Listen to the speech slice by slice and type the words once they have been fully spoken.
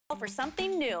For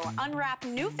something new, unwrap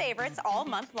new favorites all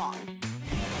month long.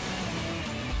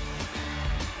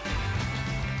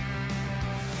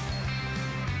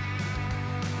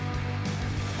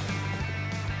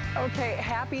 Okay,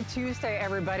 happy Tuesday,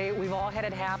 everybody. We've all had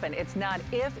it happen. It's not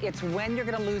if, it's when you're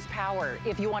gonna lose power.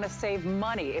 If you wanna save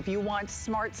money, if you want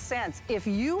smart sense, if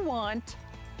you want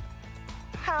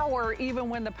power even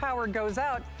when the power goes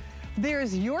out,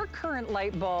 there's your current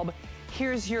light bulb.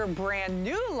 Here's your brand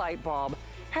new light bulb.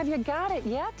 Have you got it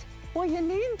yet? Well, you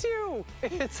need to.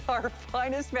 It's our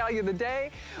finest value of the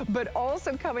day, but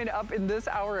also coming up in this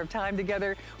hour of time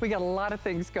together, we got a lot of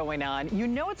things going on. You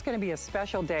know it's gonna be a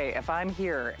special day if I'm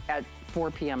here at 4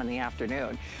 p.m. in the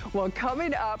afternoon. Well,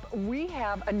 coming up, we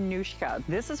have Anushka.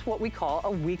 This is what we call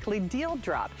a weekly deal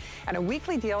drop. And a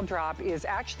weekly deal drop is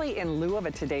actually in lieu of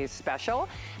a today's special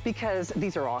because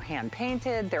these are all hand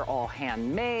painted, they're all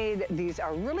handmade. These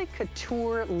are really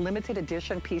couture, limited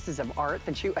edition pieces of art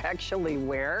that you actually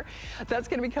wear. That's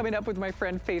gonna be coming up with my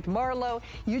friend Faith Marlowe.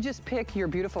 You just pick your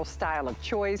beautiful style of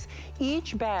choice.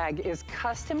 Each bag is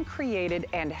custom created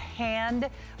and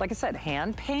like I said,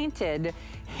 hand painted,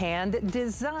 hand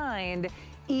designed.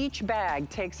 Each bag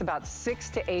takes about 6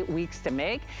 to 8 weeks to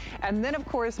make. And then of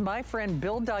course, my friend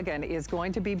Bill Duggan is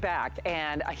going to be back.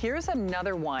 And here's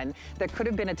another one that could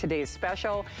have been a today's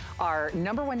special. Our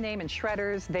 #1 name in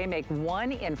shredders. They make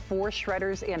 1 in 4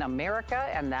 shredders in America,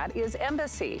 and that is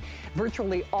Embassy.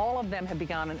 Virtually all of them have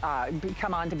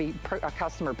come on to be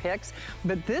customer picks.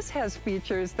 But this has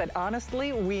features that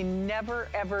honestly, we never,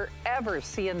 ever, ever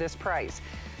see in this price.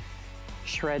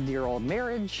 Shred your old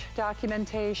marriage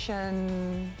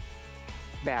documentation,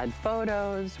 bad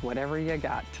photos, whatever you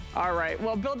got. All right,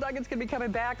 well, Bill Duggan's gonna be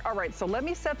coming back. All right, so let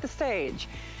me set the stage.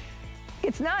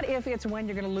 It's not if, it's when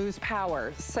you're gonna lose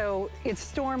power. So it's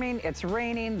storming, it's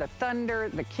raining, the thunder,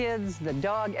 the kids, the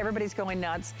dog, everybody's going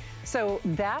nuts. So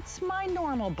that's my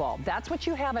normal bulb. That's what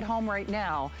you have at home right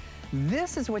now.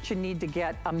 This is what you need to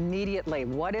get immediately.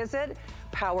 What is it?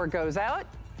 Power goes out,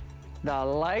 the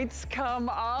lights come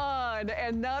on.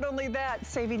 And not only that,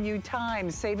 saving you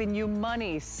time, saving you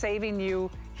money, saving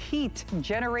you heat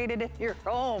generated in your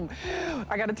home.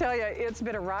 I gotta tell you, it's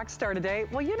been a rock star today.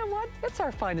 Well, you know what? It's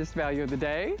our finest value of the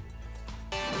day.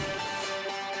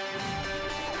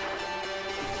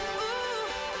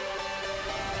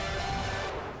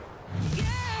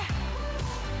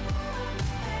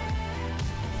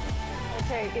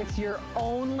 It's your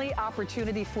only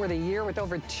opportunity for the year with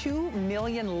over 2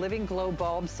 million Living Glow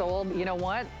bulbs sold. You know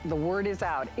what? The word is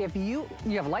out. If you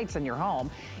have lights in your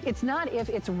home, it's not if,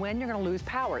 it's when you're gonna lose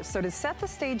power. So to set the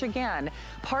stage again,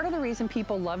 part of the reason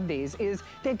people love these is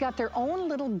they've got their own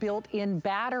little built-in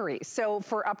battery. So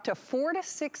for up to 4 to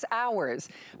 6 hours,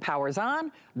 power's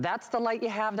on, that's the light you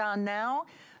have on now.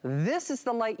 This is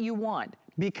the light you want,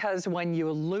 because when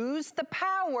you lose the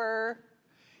power,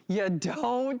 you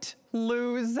don't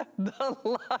lose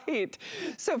the light.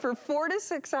 So for 4 to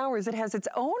 6 hours, it has its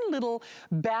own little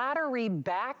battery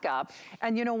backup.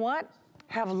 And you know what?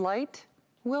 Have light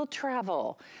will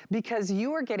travel, because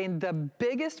you are getting the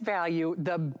biggest value,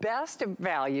 the best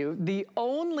value, the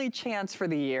only chance for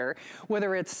the year.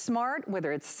 Whether it's smart,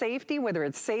 whether it's safety, whether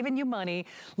it's saving you money,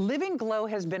 Living Glow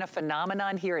has been a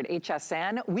phenomenon here at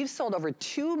HSN. We've sold over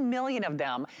 2 million of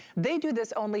them. They do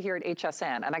this only here at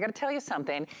HSN. And I gotta tell you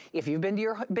something, if you've been to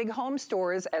your big home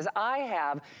stores, as I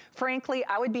have, frankly,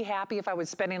 I would be happy if I was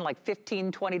spending like $15,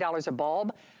 $20 a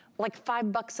bulb. Like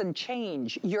 $5 and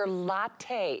change. Your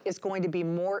latte is going to be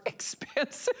more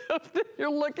expensive than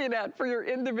you're looking at for your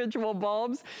individual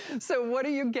bulbs. So what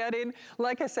are you getting?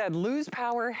 Like I said, lose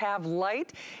power, have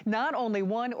light. Not only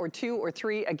 1 or 2 or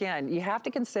 3, again, you have to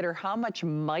consider how much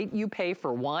might you pay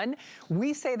for one.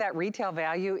 We say that retail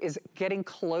value is getting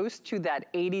close to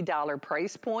that $80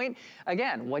 price point.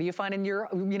 Again, what do you find in your,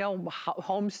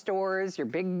 home stores, your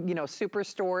big,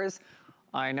 superstores?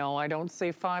 I know I don't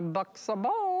say $5 a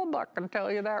bulb, I can tell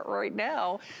you that right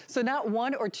now. So not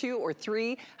 1 or 2 or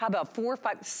 3, how about 4,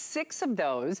 5, 6 of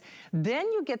those? Then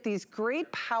you get these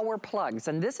great power plugs.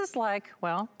 And this is like,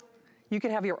 well, you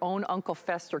could have your own Uncle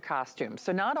Fester costume.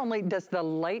 So not only does the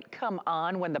light come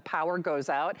on when the power goes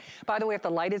out, by the way, if the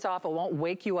light is off, it won't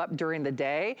wake you up during the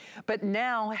day, but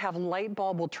now have light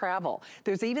bulb will travel.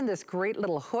 There's even this great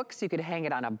little hook, so you could hang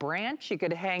it on a branch, you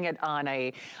could hang it on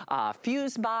a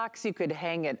fuse box, you could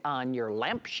hang it on your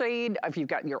lampshade if you've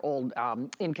got your old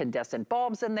incandescent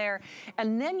bulbs in there.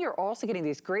 And then you're also getting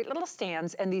these great little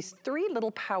stands and these 3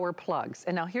 little power plugs.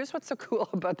 And now here's what's so cool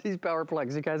about these power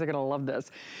plugs. You guys are gonna love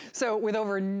this. So with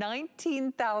over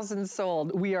 19,000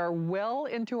 sold, we are well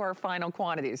into our final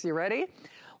quantities. You ready?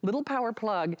 Little power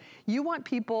plug. You want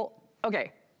people,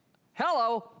 okay,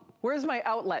 hello, Where's my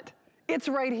outlet? It's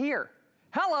right here.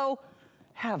 Hello.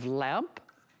 Have lamp,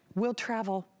 will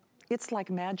travel. It's like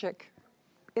magic.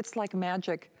 It's like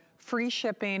magic. Free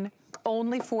shipping,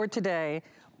 only for today,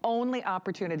 only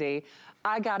opportunity.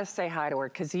 I gotta say hi to her,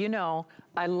 because you know,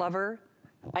 I love her.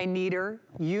 I need her.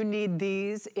 You need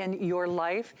these in your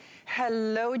life.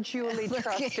 Hello, Julie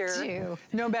Truster. You.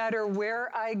 No matter where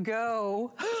I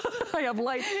go, I have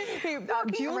light. Hey,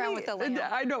 Julie, around with the lamp.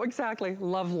 I know, exactly.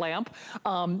 Love lamp.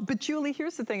 But Julie,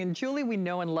 here's the thing. And Julie, we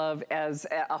know and love as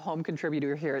a home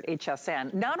contributor here at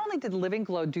HSN. Not only did Living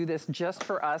Glow do this just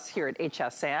for us here at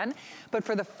HSN, but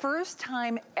for the first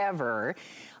time ever,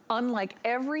 unlike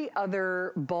every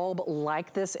other bulb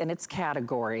like this in its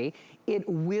category, it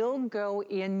will go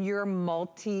in your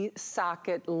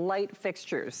multi-socket light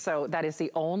fixtures. So that is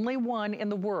the only one in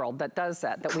the world that does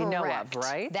that, that we know of,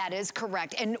 right? That is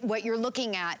correct. And what you're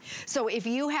looking at, so if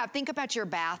you have, think about your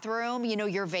bathroom, you know,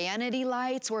 your vanity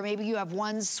lights, where maybe you have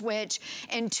one switch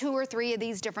and 2 or 3 of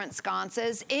these different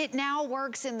sconces, it now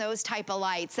works in those type of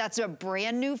lights. That's a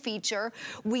brand new feature.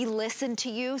 We listen to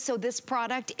you, so this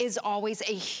product is always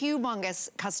a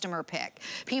humongous customer pick.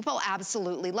 People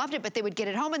absolutely loved it, but they would get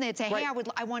it home and they'd say, hey,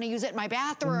 I want to use it in my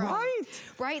bathroom. Right.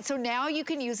 Right, so now you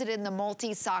can use it in the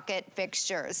multi-socket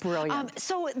fixtures. Brilliant.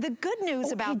 So the good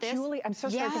news about this. Julie, I'm so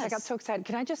sorry because I got so excited.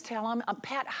 Can I just tell them,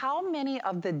 Pat, how many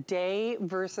of the day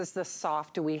versus the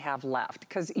soft do we have left?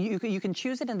 Because you can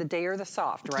choose it in the day or the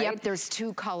soft, right? Yep, there's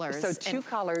 2 colors. So 2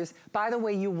 colors. By the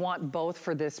way, you want both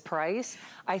for this price.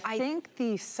 I think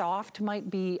the soft might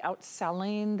be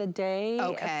outselling the day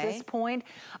at this point.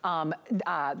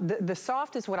 The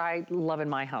soft is what I love in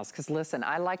my house, because listen,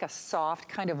 I like a soft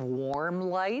kind of warm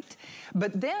light.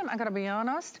 But then I gotta be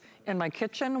honest, in my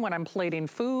kitchen, when I'm plating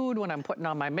food, when I'm putting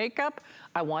on my makeup,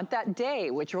 I want that day,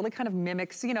 which really kind of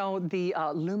mimics, you know, the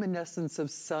luminescence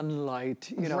of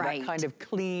sunlight, you know, that kind of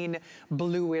clean,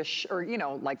 bluish, or, you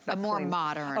know, like the more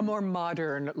modern. A more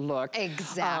modern look.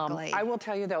 Exactly. I will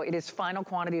tell you though, it is final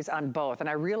quantities on both. And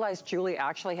I realize Julie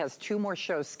actually has 2 more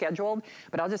shows scheduled,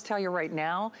 but I'll just tell you right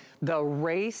now, the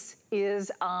race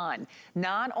is on.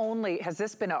 Not only has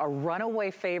this been a runaway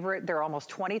favorite, there are almost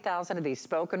 20,000 of these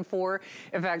spoken for.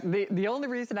 In fact, the only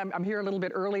reason I'm here a little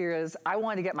bit earlier is I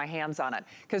wanted to get my hands on it.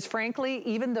 Because frankly,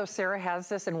 even though Sarah has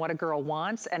this in What a Girl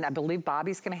Wants, and I believe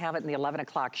Bobby's gonna have it in the 11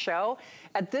 o'clock show,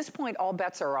 at this point, all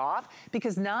bets are off,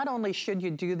 because not only should you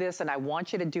do this, and I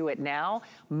want you to do it now,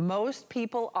 most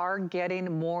people are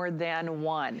getting more than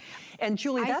one. And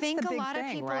Julie, that's the big thing, right? I think a lot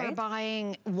of people are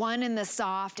buying one in the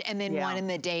soft and then one in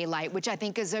the daylight, which I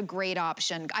think is a great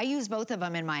option. I use both of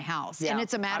them in my house, and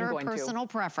it's a matter of personal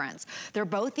preference. They're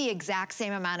both the exact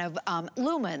same amount of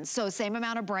lumens, so same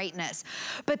amount of brightness.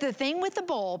 But the thing with the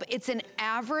bulb, it's an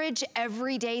average,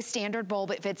 everyday standard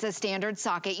bulb. If it's a standard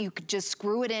socket, you could just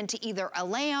screw it into either a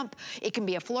lamp, it can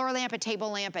be a floor lamp, a table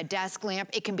lamp, a desk lamp,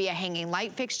 it can be a hanging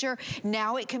light fixture.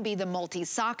 Now it can be the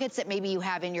multi-sockets that maybe you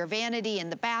have in your vanity, in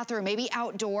the bathroom, maybe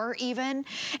outdoor even.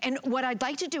 And what I'd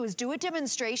like to do is do a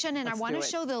demonstration, and I want to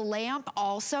show the lamp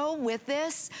also with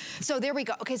this. So there we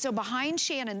go. Okay, so behind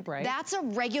Shannon, that's a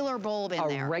regular bulb in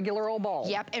there. A regular old bulb.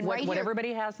 Yep, and what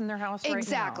everybody has in their house right now.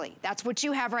 Exactly. That's what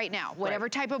you have right now, whatever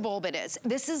type of bulb it is.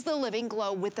 This is the Living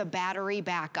Glow with the battery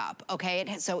backup, okay?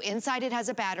 So inside it has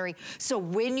a battery, so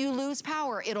when you lose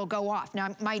power, it'll go off.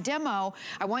 Now, my demo,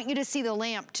 I want you to see the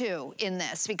lamp too in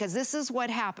this, because this is what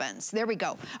happens. There we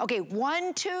go. Okay,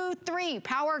 1, 2, 3,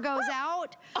 power goes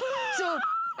out. So,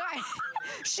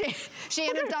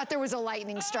 Shannon thought there was a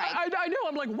lightning strike. I know,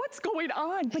 I'm like, what's going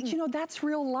on? But you know, that's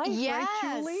real life, right,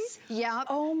 Julie? Yep.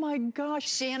 Oh my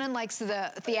gosh. Shannon likes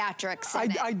the theatrics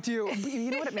in it. I do.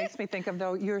 You know what it makes me think of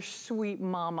though? Your sweet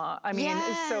mama. I mean,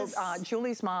 so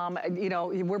Julie's mom, you know,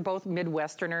 we're both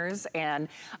Midwesterners, and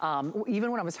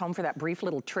even when I was home for that brief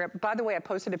little trip, by the way, I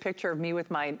posted a picture of me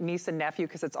with my niece and nephew,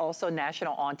 because it's also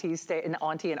National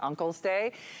Auntie and Uncle's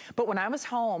Day. But when I was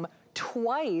home,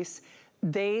 twice,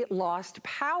 they lost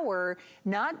power,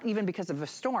 not even because of a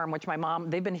storm, which my mom,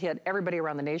 they've been hit, everybody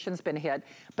around the nation's been hit,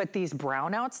 but these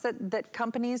brownouts that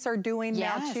companies are doing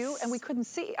now too, and we couldn't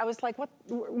see. I was like, what,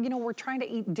 you know, we're trying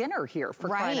to eat dinner here, for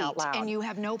crying out loud. And you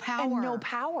have no power. And no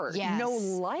power, no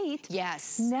light.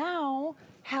 Now,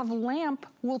 have lamp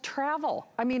will travel.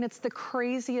 I mean, it's the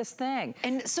craziest thing.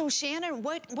 And so Shannon,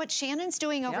 what Shannon's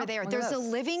doing over there, there's a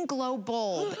Living Glow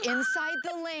bulb inside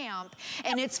the lamp,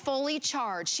 and it's fully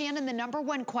charged. Shannon, the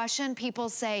 #1 question people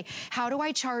say, how do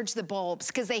I charge the bulbs?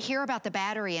 Because they hear about the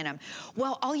battery in them.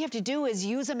 Well, all you have to do is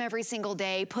use them every single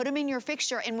day, put them in your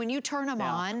fixture, and when you turn them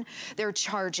on, they're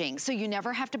charging. So you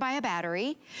never have to buy a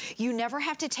battery. You never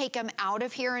have to take them out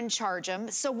of here and charge them.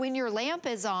 So when your lamp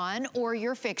is on, or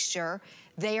your fixture,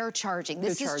 they are charging.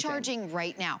 This is charging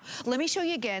right now. Let me show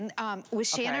you again with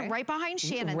Shannon, right behind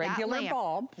Shannon. Regular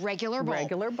bulb. Regular bulb.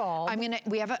 Regular bulb.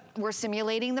 We're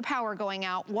simulating the power going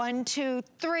out. 1, 2,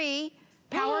 3.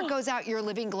 Power goes out, your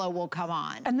Living Glow will come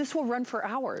on. And this will run for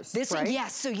hours, right?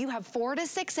 Yes, so you have 4 to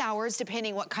 6 hours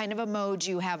depending what kind of a mode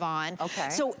you have on. Okay.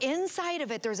 So inside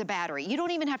of it, there's a battery. You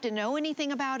don't even have to know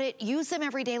anything about it. Use them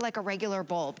every day like a regular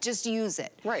bulb. Just use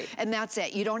it. Right. And that's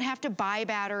it. You don't have to buy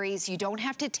batteries. You don't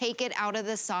have to take it out of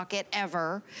the socket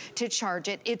ever to charge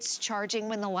it. It's charging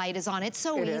when the light is on. It's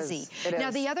so easy.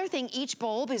 Now, the other thing, each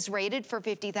bulb is rated for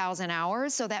 50,000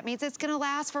 hours, so that means it's gonna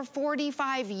last for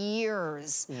 45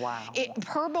 years. Wow.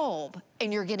 Per bulb,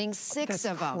 and you're getting 6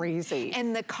 of them. That's crazy.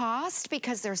 And the cost,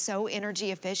 because they're so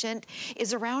energy efficient,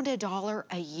 is around $1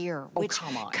 a year, which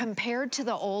compared to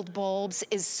the old bulbs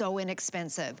is so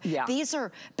inexpensive. Yeah. These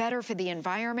are better for the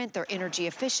environment, they're energy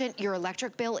efficient, your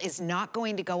electric bill is not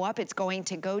going to go up, it's going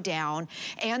to go down,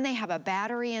 and they have a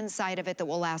battery inside of it that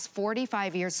will last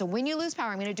 45 years. So when you lose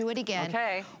power, I'm gonna do it again.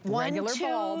 Okay,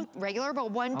 regular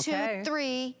bulb. 1, 2,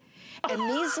 3. And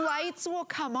these lights will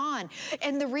come on.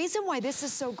 And the reason why this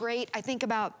is so great, I think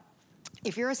about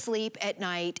if you're asleep at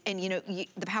night and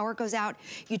the power goes out,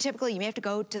 you may have to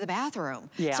go to the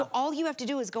bathroom. Yeah. So all you have to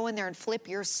do is go in there and flip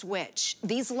your switch.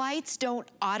 These lights don't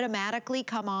automatically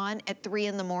come on at 3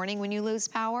 in the morning when you lose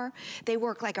power. They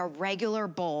work like a regular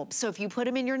bulb. So if you put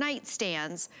them in your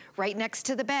nightstands right next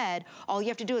to the bed, all you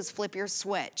have to do is flip your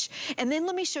switch. And then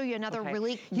let me show you another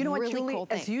really cool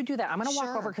thing. As you do that, I'm gonna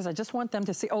walk over because I just want them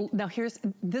to see. Oh, now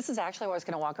this is actually what I was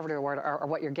gonna walk over to or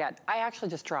what you get. I actually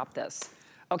just dropped this.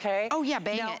 Okay? Oh yeah,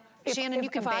 bang it. Shannon, you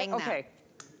can bang that. Okay.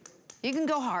 You can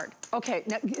go hard. Okay,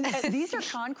 now these are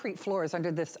concrete floors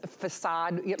under this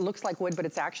facade. It looks like wood, but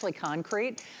it's actually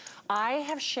concrete. I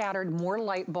have shattered more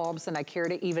light bulbs than I care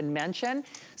to even mention.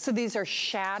 So these are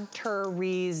shatter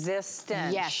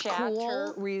resistant. Yes,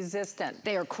 shatter resistant.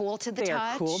 They are cool to the touch. They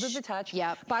are cool to the touch.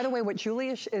 Yep. By the way, what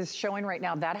Julie is showing right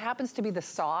now, that happens to be the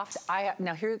soft.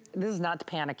 Now here, this is not to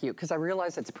panic you, because I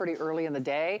realize it's pretty early in the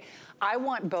day. I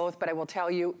want both, but I will tell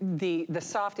you, the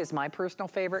soft is my personal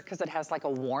favorite because it has like a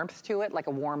warmth to it, like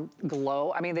a warm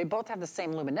glow. I mean, they both have the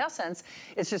same luminescence.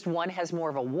 It's just one has more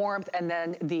of a warmth, and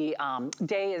then the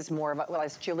day is more of a, well,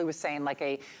 as Julie was saying, like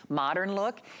a modern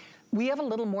look. We have a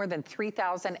little more than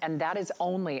 3,000, and that is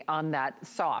only on that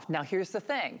soft. Now, here's the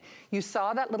thing. You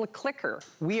saw that little clicker.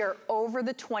 We are over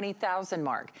the 20,000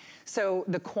 mark. So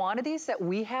the quantities that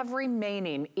we have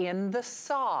remaining in the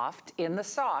soft,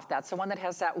 that's the one that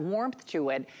has that warmth to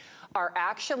it, are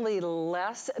actually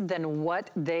less than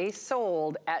what they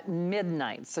sold at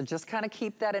midnight. So just kind of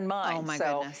keep that in mind. Oh my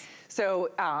goodness. So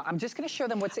I'm just gonna show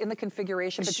them what's in the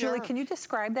configuration. But Julie, can you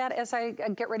describe that as I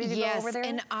get ready to go over there?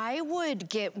 Yes, and I would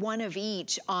get one of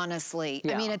each, honestly.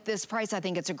 Yeah. I mean, at this price, I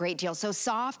think it's a great deal. So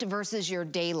soft versus your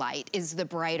daylight is the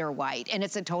brighter white, and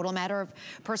it's a total matter of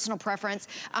personal preference.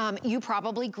 You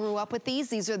probably grew up with these.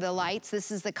 These are the lights.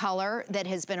 This is the color that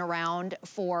has been around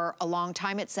for a long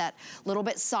time. It's that little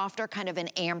bit softer, kind of an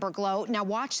amber glow. Now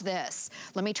watch this.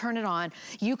 Let me turn it on.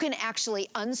 You can actually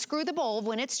unscrew the bulb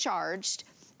when it's charged.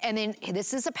 And then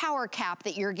this is a power cap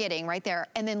that you're getting right there.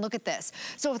 And then look at this.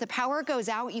 So if the power goes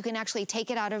out, you can actually take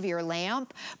it out of your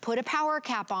lamp, put a power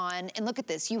cap on, and look at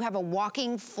this. You have a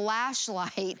walking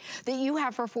flashlight that you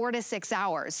have for 4 to 6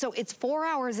 hours. So it's 4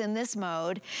 hours in this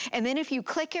mode. And then if you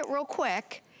click it real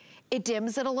quick, it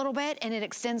dims it a little bit and it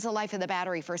extends the life of the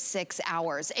battery for 6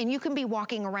 hours. And you can be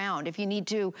walking around if you need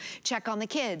to check on the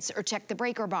kids or check the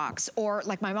breaker box, or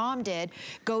like my mom did,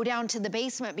 go down to the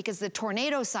basement because the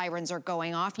tornado sirens are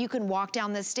going off. You can walk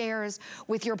down the stairs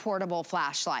with your portable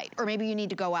flashlight, or maybe you need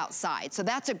to go outside. So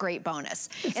that's a great bonus.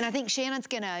 And I think Shannon's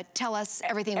gonna tell us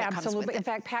everything that comes with it. In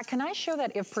fact, Pat, can I show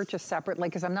that if purchased separately?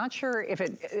 Because I'm not sure if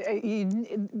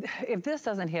if this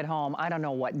doesn't hit home, I don't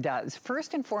know what does.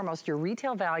 First and foremost, your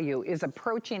retail value is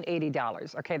approaching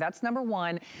 $80. Okay, that's number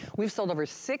one. We've sold over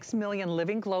 6 million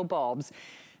Living Glow bulbs.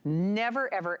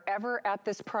 Never, ever, ever at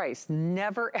this price.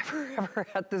 Never, ever, ever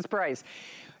at this price.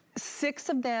 6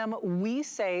 of them, we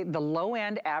say the low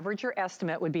end average or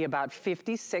estimate would be about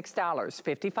 $56,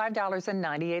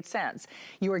 $55.98.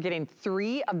 You are getting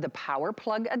 3 of the power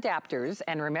plug adapters.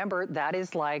 And remember, that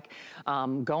is like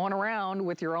going around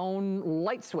with your own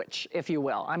light switch, if you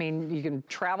will. I mean, you can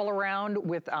travel around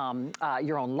with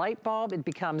your own light bulb. It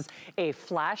becomes a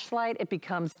flashlight. It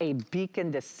becomes a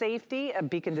beacon to safety, a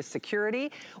beacon to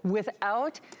security,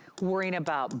 without worrying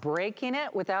about breaking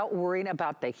it, without worrying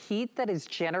about the heat that is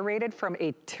generated from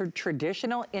a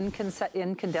traditional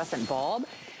incandescent bulb.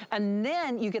 And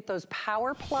then you get those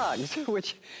power plugs,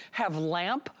 which have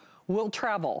lamp will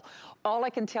travel. All I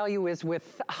can tell you is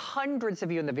with hundreds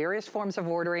of you in the various forms of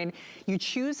ordering, you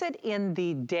choose it in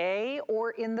the day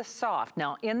or in the soft.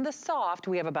 Now, in the soft,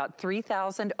 we have about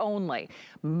 3,000 only.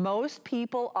 Most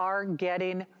people are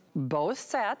getting both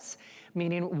sets,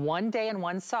 meaning one day and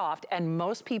one soft, and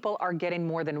most people are getting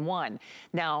more than one.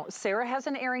 Now, Sarah has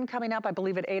an airing coming up, I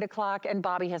believe at 8 o'clock, and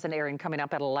Bobby has an airing coming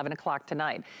up at 11 o'clock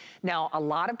tonight. Now, a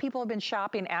lot of people have been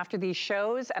shopping after these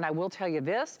shows, and I will tell you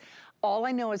this, all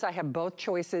I know is I have both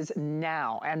choices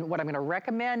now, and what I'm gonna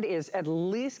recommend is at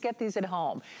least get these at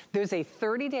home. There's a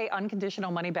 30-day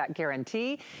unconditional money-back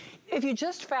guarantee. If you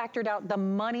just factored out the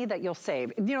money that you'll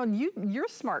save, you know, you're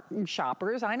smart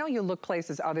shoppers. I know you look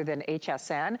places other than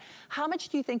HSN. How much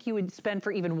do you think you would spend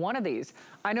for even one of these?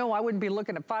 I know I wouldn't be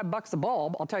looking at $5 a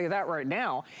bulb, I'll tell you that right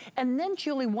now. And then,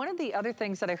 Julie, one of the other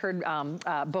things that I heard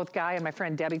both Guy and my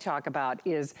friend Debbie talk about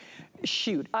is,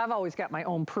 shoot, I've always got my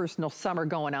own personal summer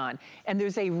going on. And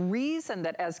there's a reason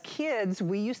that as kids,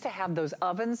 we used to have those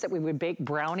ovens that we would bake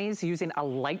brownies using a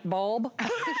light bulb.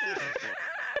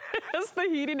 That's the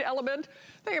heating element.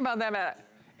 Think about that.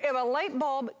 If a light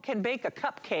bulb can bake a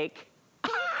cupcake,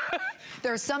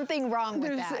 there's something wrong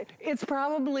with that. It's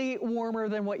probably warmer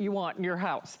than what you want in your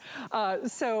house.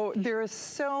 So there are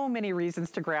so many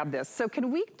reasons to grab this. So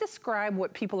can we describe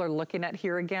what people are looking at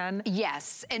here again?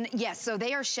 Yes, and yes, so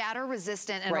they are shatter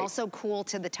resistant and also cool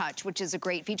to the touch, which is a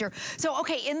great feature. So,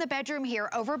 okay, in the bedroom here,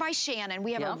 over by Shannon,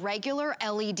 we have a regular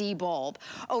LED bulb.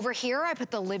 Over here, I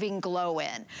put the Living Glow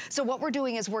in. So what we're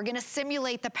doing is we're gonna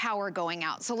simulate the power going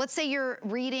out. So let's say you're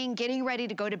reading, getting ready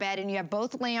to go to bed, and you have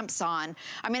both lamps on.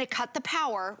 I'm gonna cut the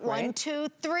power, 1, 2,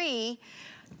 3.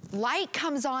 Light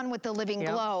comes on with the Living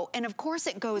Glow, and of course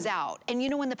it goes out. And you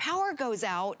know, when the power goes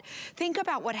out, think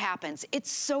about what happens.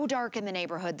 It's so dark in the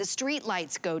neighborhood. The street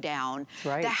lights go down.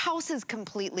 The house is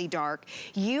completely dark.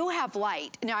 You have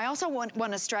light. Now, I also want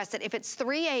to stress that if it's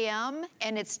 3 a.m.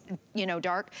 and it's, you know,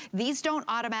 dark, these don't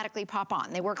automatically pop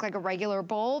on. They work like a regular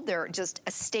bulb. They're just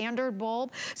a standard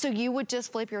bulb. So you would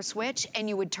just flip your switch and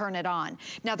you would turn it on.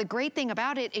 Now, the great thing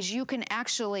about it is you can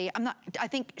actually, I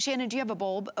think, Shannon, do you have a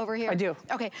bulb over here? I do.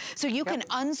 Okay. So you can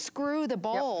unscrew the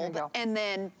bulb, and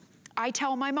then I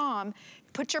tell my mom,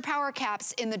 put your power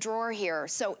caps in the drawer here.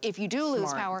 So if you do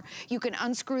lose power, you can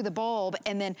unscrew the bulb,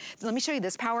 and then let me show you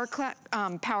this power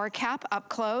cap up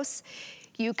close.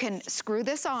 You can screw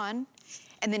this on.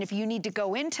 And then if you need to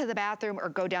go into the bathroom or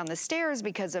go down the stairs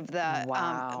because of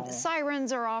the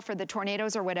sirens are off or the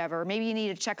tornadoes or whatever, maybe you need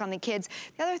to check on the kids.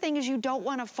 The other thing is you don't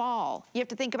want to fall. You have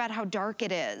to think about how dark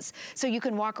it is. So you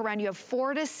can walk around, you have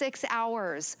 4 to 6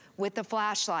 hours with the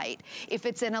flashlight. If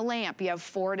it's in a lamp, you have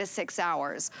 4 to 6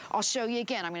 hours. I'll show you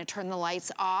again. I'm going to turn the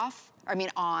lights off. I mean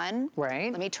on.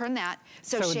 Let me turn that.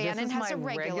 So Shannon has a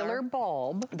regular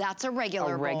bulb. That's a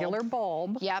regular bulb. A regular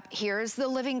bulb. Yep, here's the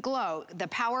Living Glow. The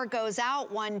power goes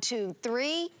out, 1, 2,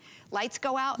 3. Lights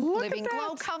go out, Living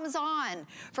Glow comes on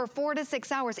for 4 to 6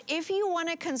 hours. If you want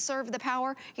to conserve the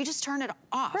power, you just turn it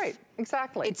off. Right,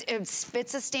 exactly.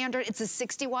 It's a standard, it's a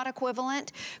 60-watt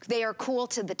equivalent. They are cool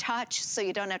to the touch, so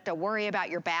you don't have to worry about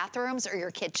your bathrooms or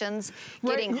your kitchens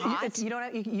getting hot.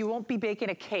 You won't be baking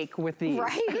a cake with these.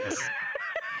 Right.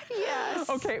 Yes.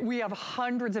 Okay, we have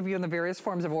hundreds of you in the various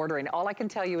forms of ordering. All I can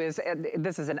tell you is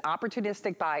this is an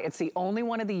opportunistic buy. It's the only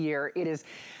one of the year. It is,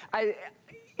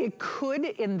 it could,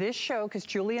 in this show, because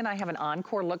Julie and I have an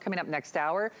encore look coming up next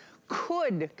hour,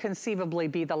 could conceivably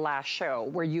be the last show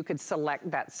where you could select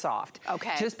that soft.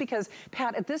 Okay. Just because,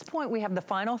 Pat, at this point we have the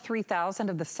final 3,000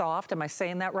 of the soft. Am I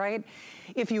saying that right?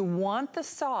 If you want the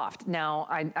soft, now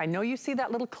I know you see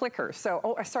that little clicker.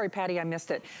 So, sorry, Patty, I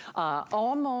missed it.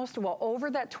 Almost, well,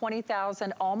 over that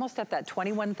 20,000, almost at that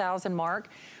 21,000 mark.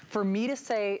 For me to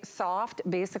say soft,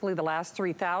 basically the last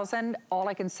 3,000, all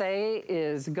I can say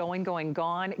is going,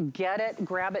 gone. Get it,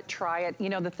 grab it, try it. You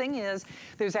know, the thing is,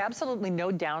 there's absolutely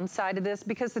no downside to this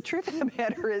because the truth of the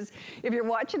matter is, if you're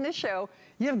watching this show,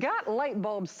 you've got light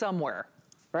bulbs somewhere,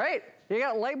 right? You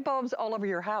got light bulbs all over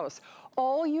your house.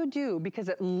 All you do, because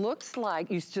it looks like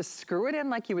you just screw it in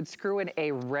like you would screw in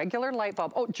a regular light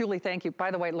bulb. Oh, Julie, thank you.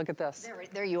 By the way, look at this.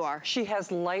 There you are. She has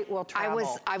light will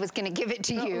travel. I was gonna give it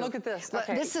to you. Look at this.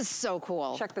 Okay. This is so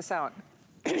cool. Check this out.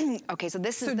 Okay, so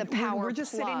this is the power We're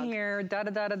just plug. Sitting here,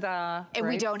 da-da-da-da-da. And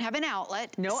we don't have an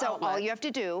outlet. No so outlet. all you have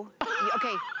to do,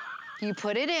 okay, you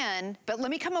put it in, but let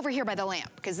me come over here by the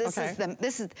lamp, because this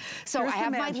is, so I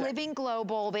have my Living Glow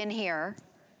bulb in here.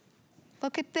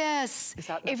 Look at this. Is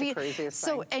that the craziest thing?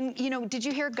 So, and you know, did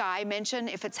you hear Guy mention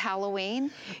if it's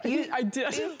Halloween? I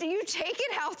did. You take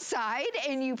it outside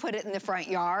and you put it in the front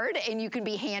yard, and you can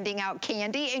be handing out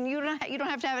candy, and you don't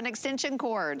have to have an extension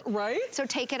cord. Right? So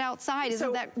take it outside.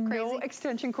 Isn't that crazy? No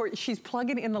extension cord. She's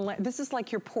plugging in the lamp. This is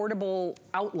like your portable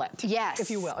outlet. Yes, if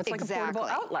you will. It's like a portable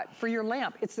outlet for your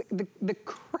lamp. It's the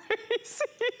craziest.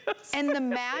 And the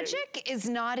magic is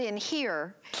not in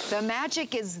here. The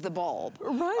magic is the bulb.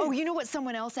 Right. Oh, you know what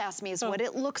someone else asked me is what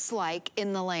it looks like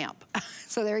in the lamp.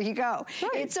 So there you go.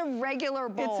 Right. It's a regular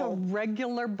bulb. It's a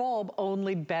regular bulb,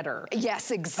 only better.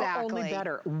 Yes, exactly. Only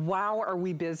better. Wow, are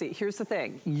we busy. Here's the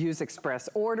thing. Use express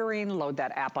ordering, load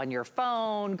that app on your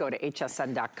phone, go to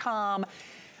hsn.com.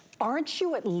 Aren't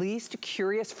you at least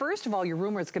curious? First of all, your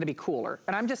room is going to be cooler.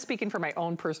 And I'm just speaking from my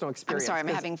own personal experience. I'm sorry, I'm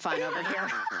having fun over here.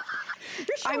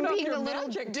 I'm being a little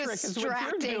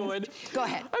distracting. Go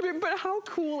ahead. I mean, but how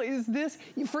cool is this?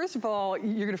 First of all,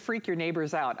 you're gonna freak your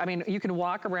neighbors out. I mean, you can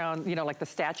walk around, you know, like the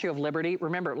Statue of Liberty.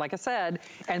 Remember, like I said,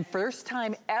 and first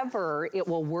time ever, it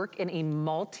will work in a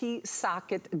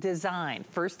multi-socket design.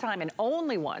 First time and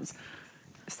only ones.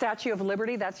 Statue of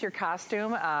Liberty, that's your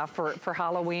costume for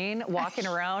Halloween, walking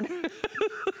around.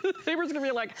 Neighbors gonna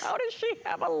be like, how does she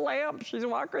have a lamp? She's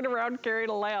walking around carrying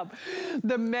a lamp.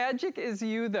 The magic is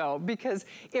you though, because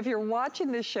if you're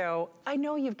watching this show, I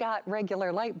know you've got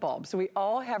regular light bulbs. We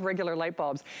all have regular light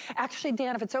bulbs. Actually,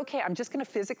 Dan, if it's okay, I'm just gonna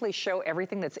physically show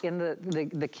everything that's in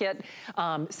the kit.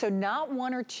 So not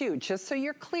one or two, just so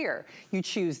you're clear. You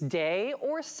choose day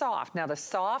or soft. Now the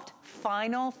soft,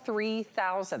 final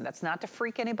 3,000. That's not to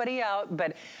freak anybody out,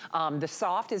 but the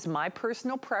soft is my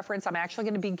personal preference. I'm actually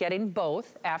gonna be getting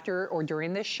both after or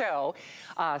during this show.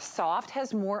 Soft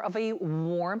has more of a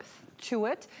warmth to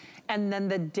it. And then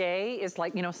the day is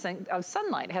like, you know,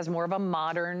 sunlight has more of a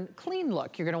modern, clean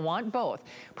look. You're gonna want both.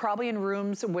 Probably in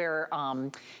rooms where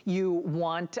you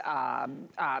want,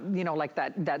 you know, like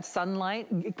that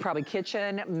sunlight, probably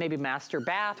kitchen, maybe master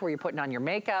bath where you're putting on your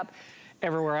makeup.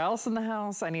 Everywhere else in the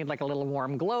house, I need like a little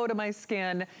warm glow to my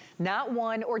skin. Not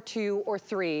one or two or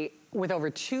three. With over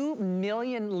 2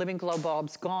 million Living Glow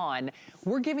bulbs gone,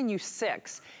 we're giving you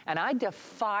 6. And I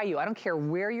defy you, I don't care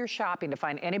where you're shopping, to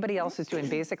find anybody else who's doing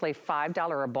basically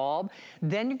 $5 a bulb.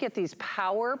 Then you get these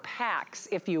power packs,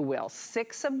 if you will,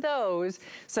 6 of those.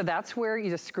 So that's where you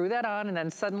just screw that on, and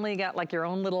then suddenly you got like your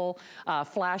own little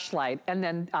flashlight. And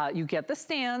then you get the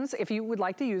stands if you would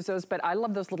like to use those, but I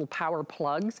love those little power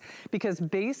plugs, because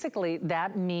basically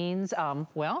that means,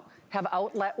 well, have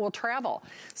outlet will travel.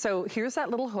 So here's that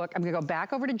little hook. I'm gonna go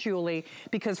back over to Julie,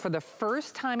 because for the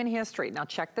first time in history, now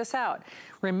check this out.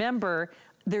 Remember,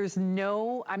 there's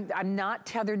no, I'm not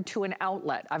tethered to an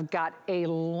outlet. I've got a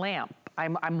lamp.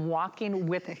 I'm walking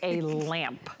with a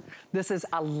lamp. This is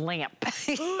a lamp.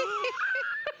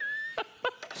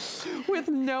 With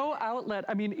no outlet.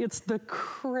 I mean, it's the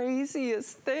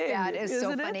craziest thing. That is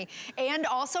so funny. And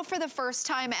also for the first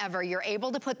time ever, you're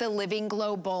able to put the Living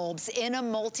Glow bulbs in a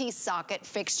multi-socket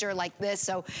fixture like this.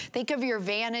 So think of your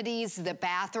vanities, the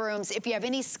bathrooms. If you have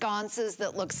any sconces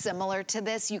that look similar to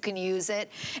this, you can use it.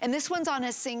 And this one's on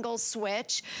a single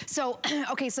switch. So,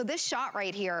 okay, so this shot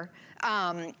right here,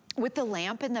 with the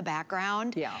lamp in the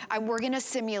background, we're gonna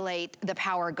simulate the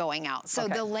power going out. So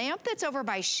the lamp that's over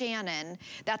by Shannon,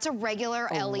 that's a regular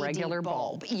LED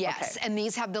bulb. Yes, and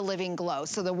these have the Living Glow.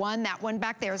 So that one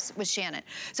back there was Shannon.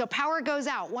 So power goes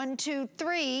out, 1, 2,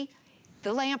 3.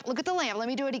 The lamp, look at the lamp, let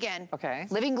me do it again. Okay.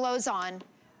 Living Glow's on.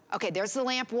 Okay, there's the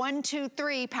lamp, 1, 2,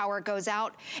 3, power goes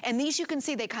out. And these you can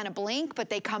see, they kind of blink, but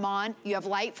they come on. You have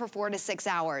light for 4 to 6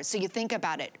 hours. So you think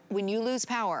about it. When you lose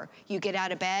power, you get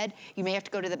out of bed, you may have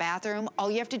to go to the bathroom.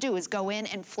 All you have to do is go in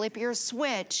and flip your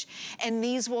switch, and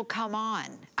these will come on.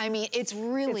 I mean, it's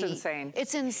really— It's insane.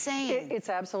 It's insane. It's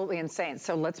absolutely insane.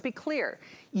 So let's be clear.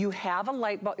 You have a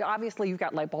light bulb. Obviously, you've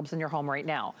got light bulbs in your home right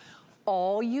now.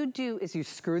 All you do is you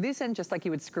screw these in just like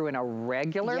you would screw in a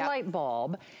regular light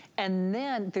bulb, and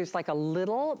then there's like a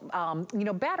little, you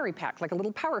know, battery pack, like a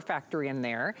little power factory in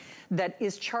there that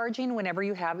is charging whenever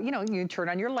you have, you know, you turn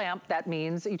on your lamp, that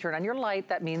means you turn on your light,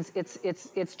 that means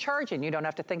it's charging. You don't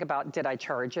have to think about, did I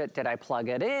charge it, did I plug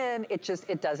it in?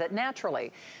 It does it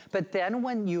naturally. But then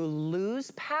when you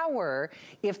lose power,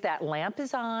 if that lamp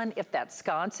is on, if that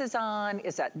sconce is on,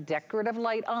 is that decorative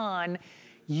light on,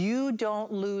 you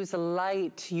don't lose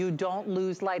light. You don't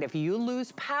lose light. If you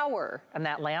lose power and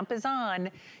that lamp is on,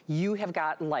 you have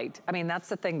got light. I mean, that's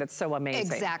the thing that's so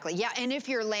amazing. Exactly. Yeah, and if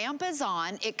your lamp is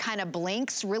on, it kind of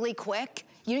blinks really quick.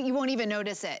 You won't even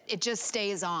notice it. It just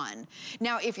stays on.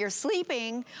 Now, if you're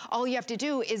sleeping, all you have to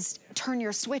do is turn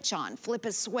your switch on, flip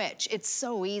a switch. It's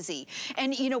so easy.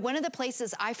 And you know, one of the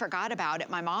places I forgot about at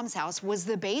my mom's house was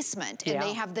the basement. And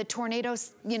they have the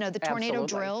tornadoes, you know, the tornado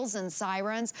drills and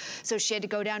sirens. So she had to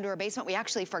go down to her basement. We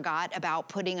actually forgot about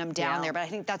putting them down there, but I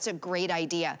think that's a great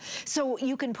idea. So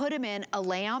you can put them in a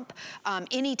lamp,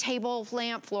 any table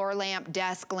lamp, floor lamp,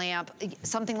 desk lamp,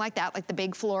 something like that, like the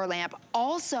big floor lamp.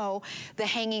 Also, the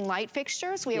hanging light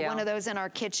fixtures. We have one of those in our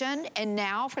kitchen. And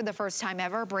now, for the first time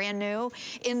ever, brand new,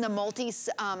 in the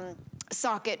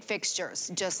multi-socket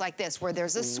fixtures, just like this, where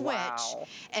there's a switch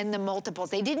and the multiples.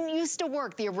 They didn't used to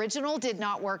work. The original did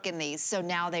not work in these, so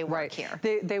now they work here.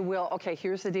 They will. Okay,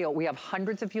 here's the deal. We have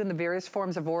hundreds of you in the various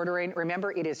forms of ordering.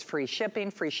 Remember, it is free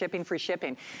shipping, free shipping, free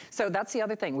shipping. So that's the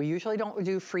other thing. We usually don't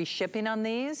do free shipping on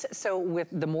these. So with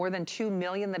the more than 2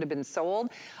 million that have been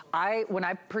sold, when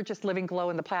I purchased Living Glow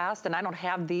in the past, and I don't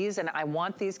have these, and I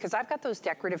want these, because I've got those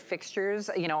decorative fixtures,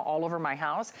 you know, all over my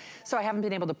house. So I haven't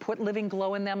been able to put Living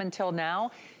Glow in them until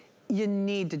now. You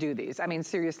need to do these. I mean,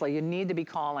 seriously, you need to be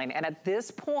calling. And at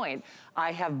this point,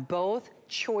 I have both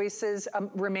choices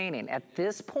remaining. At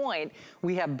this point,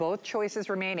 we have both choices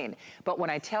remaining. But when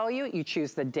I tell you, you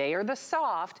choose the day or the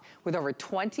soft, with over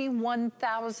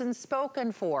 21,000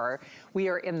 spoken for, we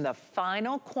are in the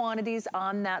final quantities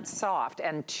on that soft.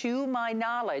 And to my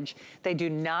knowledge, they do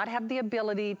not have the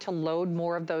ability to load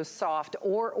more of those soft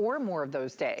or more of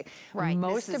those day. Right,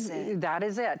 That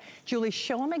is it. Julie,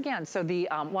 show them again. So the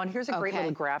one, here's a great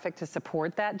little graphic to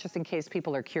support that, just in case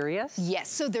people are curious. Yes,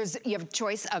 so you have a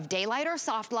choice of daylight or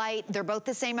soft light. They're both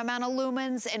the same amount of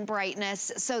lumens and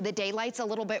brightness. So the daylight's a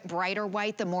little bit brighter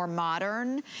white, the more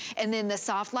modern. And then the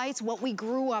soft light's what we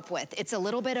grew up with. It's a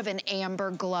little bit of an amber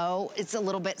glow. It's a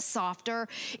little bit softer.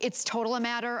 It's total a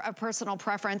matter of personal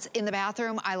preference. In the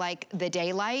bathroom, I like the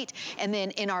daylight. And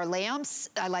then in our lamps,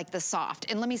 I like the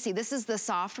soft. And let me see, this is the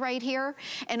soft right here.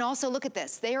 And also look at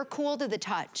this. They are cool to the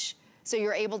touch. So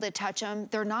you're able to touch them.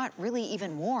 They're not really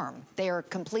even warm. They are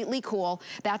completely cool.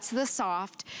 That's the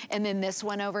soft. And then this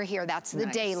one over here, that's the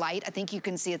daylight. I think you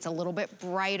can see it's a little bit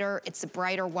brighter. It's a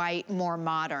brighter white, more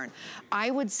modern.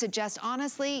 I would suggest,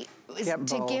 honestly,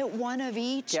 to get one of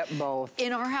each. Get both.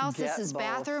 In our house, this is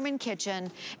bathroom and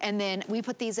kitchen. And then we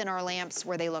put these in our lamps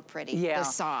where they look pretty. The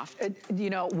soft. You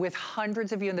know, with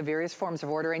hundreds of you in the various forms of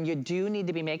ordering, you do need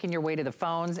to be making your way to the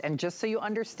phones. And just so you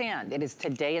understand, it is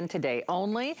today and today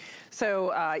only.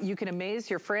 So you can amaze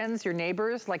your friends, your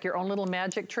neighbors, like your own little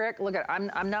magic trick. Look at,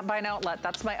 I'm not buying outlet.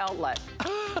 That's my outlet.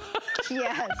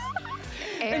 Yes.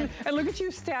 And look at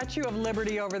you, Statue of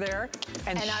Liberty over there.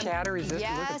 And shatter resistant.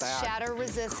 Yes, look at that. Shatter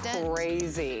resistant.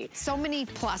 Crazy. So many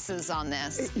pluses on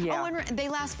this. Yeah. Oh, and they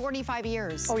last 45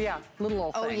 years. Oh, yeah. Little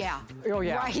old thing. Oh, yeah. Oh,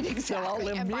 yeah. Right,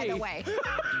 exactly. And by the way.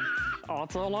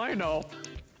 That's all I know.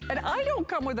 And I don't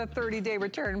come with a 30-day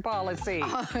return policy.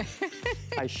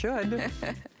 I should.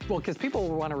 Well, because people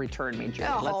will want to return me, Julie.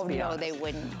 Let's be honest. They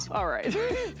wouldn't. All right.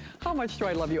 How much do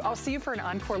I love you? I'll see you for an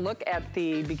encore look at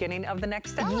the beginning of the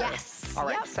next hour. Yes. All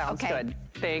right, sounds good.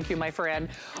 Thank you, my friend.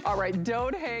 All right,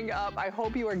 don't hang up. I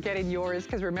hope you are getting yours,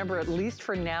 because remember, at least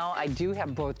for now, I do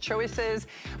have both choices.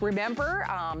 Remember,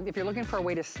 if you're looking for a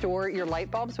way to store your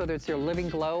light bulbs, whether it's your Living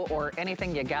Glow or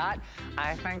anything you got,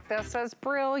 I think this is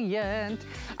brilliant.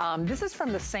 This is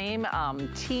from the same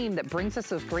team that brings us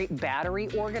those great battery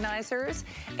organizers,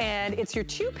 and it's your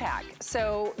 2-pack.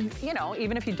 So, you know,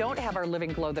 even if you don't have our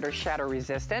Living Glow that are shatter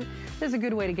resistant, this is a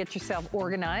good way to get yourself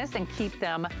organized and keep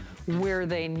them where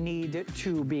they need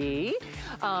to be.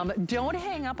 Don't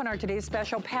hang up on our today's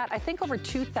special. Pat, I think over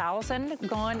 2,000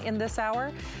 gone in this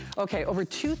hour. Okay, over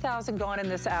 2,000 gone in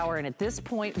this hour, and at this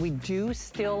point, we do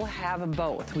still have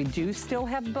both. We do still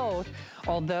have both,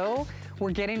 although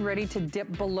we're getting ready to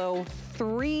dip below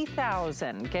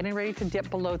 3,000, getting ready to dip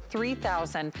below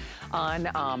 3,000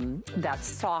 on that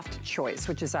soft choice,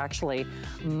 which is actually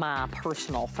my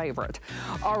personal favorite.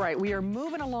 All right, we are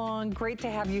moving along. Great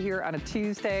to have you here on a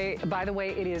Tuesday. By the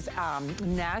way, it is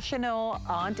National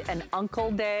Aunt and Uncle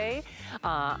Day.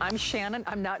 I'm Shannon.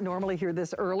 I'm not normally here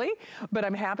this early, but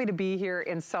I'm happy to be here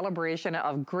in celebration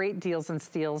of great deals and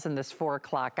steals in this 4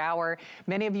 o'clock hour.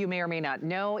 Many of you may or may not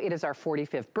know it is our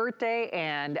 45th birthday,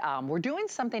 and we're doing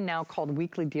something now called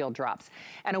weekly deal drops.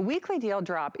 And a weekly deal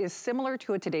drop is similar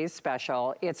to a today's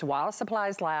special. It's while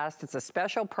supplies last, it's a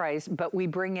special price, but we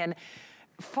bring in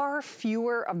far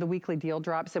fewer of the weekly deal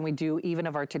drops than we do even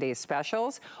of our today's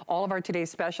specials. All of our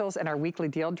today's specials and our weekly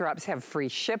deal drops have free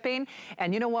shipping.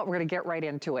 And you know what? We're going to get right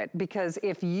into it, because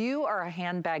if you are a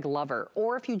handbag lover,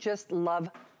 or if you just love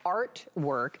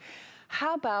artwork,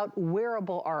 How about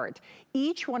wearable art?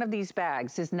 Each one of these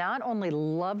bags is not only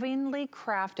lovingly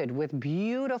crafted with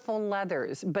beautiful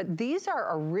leathers, but these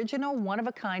are original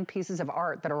one-of-a-kind pieces of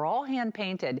art that are all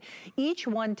hand-painted. Each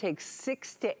one takes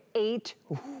 6 to 8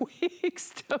 weeks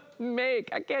to make.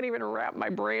 I can't even wrap my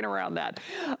brain around that.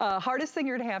 Hardest thing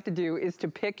you're gonna have to do is to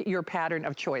pick your pattern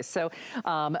of choice. So,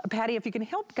 Patty, if you can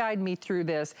help guide me through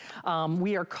this,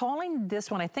 we are calling this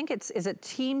one, I think is it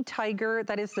Team Tiger?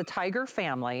 That is the Tiger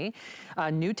family,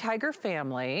 new Tiger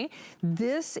family.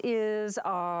 This is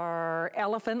our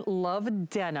Elephant Love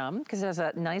Denim, because it has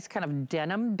a nice kind of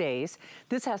denim base.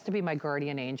 This has to be my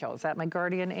guardian angel. Is that my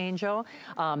guardian angel?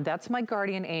 That's my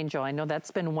guardian angel. I know that's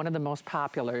been one of the most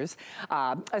populars.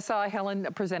 I saw Helen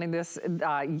presenting this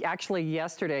actually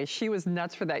yesterday. She was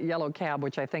nuts for that yellow cab,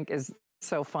 which I think is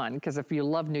so fun, because if you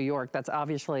love New York, that's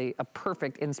obviously a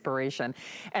perfect inspiration.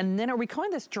 And then are we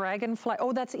calling this Dragonfly?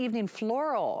 Oh, that's Evening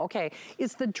Floral. Okay,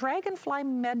 is the Dragonfly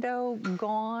Meadow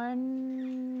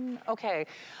gone? Okay,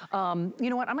 you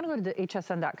know what? I'm gonna go to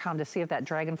hsn.com to see if that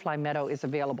Dragonfly Meadow is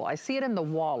available. I see it in the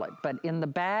wallet, but in the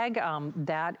bag,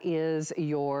 that is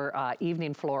your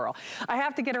Evening Floral. I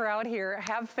have to get her out here.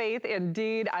 Have Faith,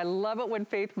 indeed. I love it when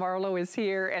Faith Marlowe is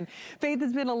here. And Faith,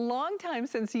 it's been a long time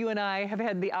since you and I have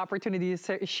had the opportunity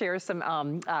to share some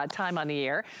time on the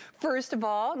air. First of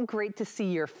all, great to see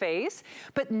your face.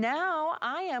 But now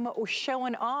I am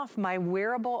showing off my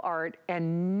wearable art,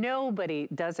 and nobody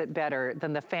does it better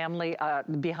than the family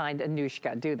behind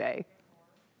Anushka, do they?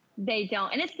 They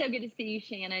don't. And it's so good to see you,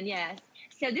 Shannon. Yes.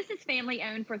 So this is family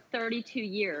owned for 32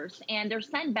 years, and their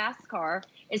son Bhaskar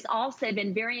has also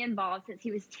been very involved since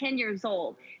he was 10 years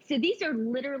old. So these are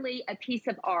literally a piece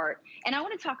of art. And I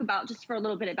want to talk about just for a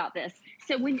little bit about this.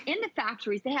 So when in the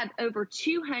factories, they have over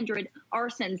 200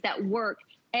 arsons that work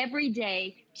every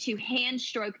day to hand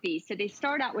stroke these. So they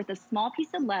start out with a small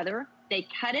piece of leather, they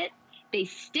cut it, they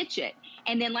stitch it.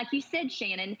 And then, like you said,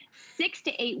 Shannon, 6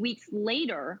 to 8 weeks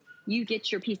later, you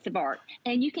get your piece of art.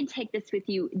 And you can take this with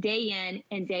you day in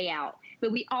and day out.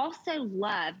 But we also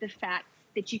love the fact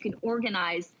that you can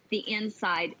organize the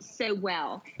inside so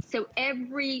well. So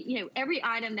every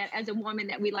item that as a woman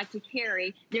that we like to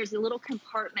carry, there's a little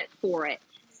compartment for it.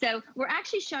 So we're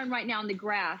actually showing right now on the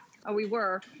graph, or we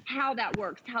were, how that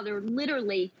works, how they're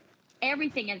literally,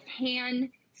 everything is hand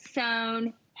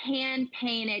sewn, hand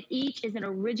painted. Each is an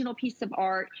original piece of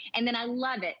art. And then I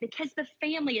love it because the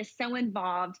family is so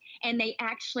involved, and they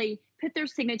actually put their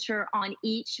signature on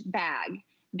each bag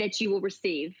that you will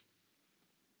receive.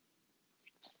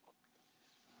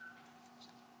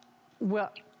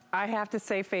 Well, I have to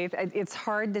say, Faith, it's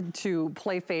hard to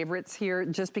play favorites here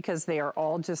just because they are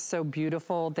all just so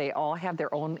beautiful. They all have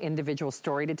their own individual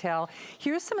story to tell.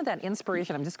 Here's some of that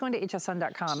inspiration. I'm just going to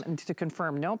hsn.com and to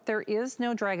confirm, nope, there is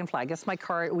no Dragonfly. I guess my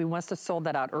card, we must have sold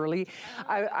that out early.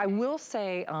 I will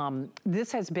say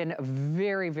this has been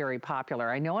very, very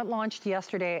popular. I know it launched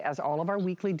yesterday, as all of our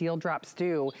weekly deal drops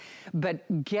do,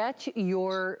 but get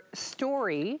your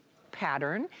story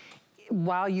pattern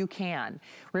while you can.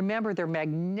 Remember, they're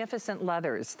magnificent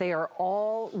leathers. They are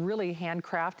all really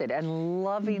handcrafted and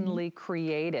lovingly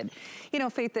created. You know,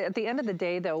 Faith, at the end of the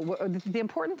day, though, the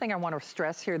important thing I want to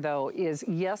stress here, though, is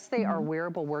yes, they are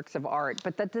wearable works of art,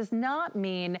 but that does not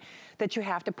mean that you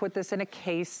have to put this in a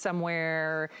case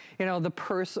somewhere, you know, the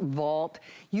purse vault.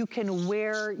 You can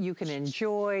wear, you can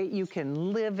enjoy, you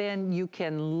can live in, you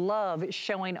can love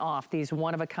showing off these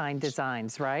one-of-a-kind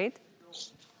designs, right?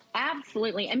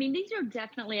 Absolutely. I mean, these are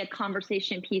definitely a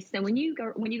conversation piece. So when you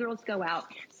girls go out,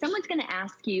 someone's going to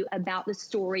ask you about the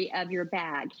story of your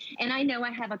bag. And I know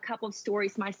I have a couple of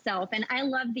stories myself, and I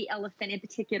love the elephant in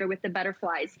particular with the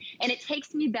butterflies. And it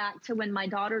takes me back to when my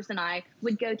daughters and I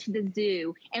would go to the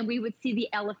zoo and we would see the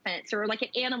elephants, or like an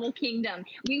animal kingdom.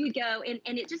 We would go, and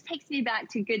it just takes me back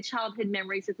to good childhood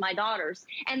memories with my daughters.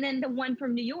 And then the one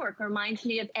from New York reminds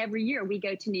me of every year we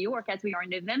go to New York, as we are in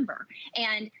November.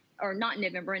 Or not in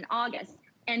November, in August.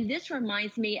 And this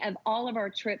reminds me of all of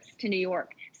our trips to New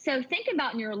York. So think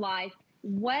about in your life,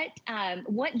 what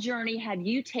journey have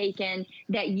you taken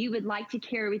that you would like to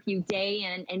carry with you day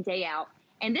in and day out?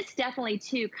 And this definitely,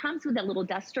 too, comes with a little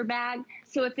duster bag.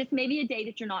 So if it's maybe a day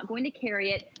that you're not going to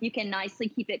carry it, you can nicely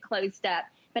keep it closed up.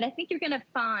 But I think you're going to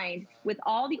find with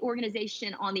all the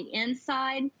organization on the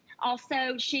inside.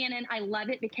 Also, Shannon, I love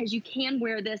it because you can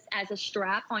wear this as a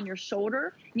strap on your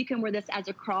shoulder. You can wear this as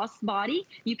a crossbody.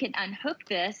 You can unhook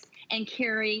this and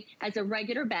carry as a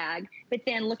regular bag. But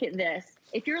then look at this.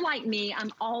 if you're like me,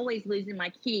 I'm always losing my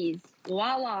keys.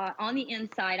 Voila, on the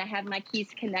inside, I have my keys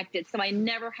connected, so I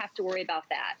never have to worry about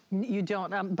that. You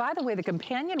don't. By the way, the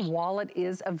companion wallet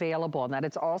is available, and that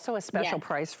it's also a special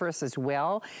price for us as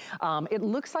well. It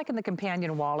looks like in the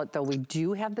companion wallet, though, we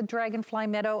do have the Dragonfly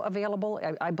Meadow available,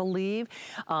 I believe.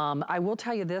 I will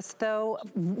tell you this, though,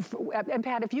 and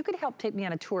Pat, if you could help take me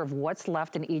on a tour of what's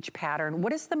left in each pattern,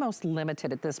 what is the most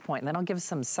limited at this point? And then I'll give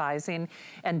some sizing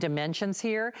and dimensions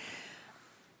here.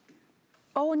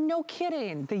 Oh, no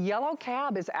kidding. The yellow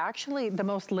cab is actually the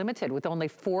most limited with only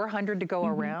 400 to go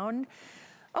around.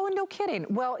 Oh, no kidding.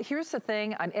 Well, here's the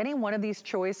thing. On any one of these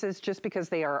choices, just because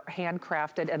they are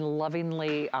handcrafted and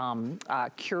lovingly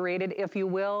curated, if you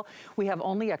will, we have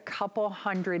only a couple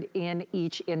hundred in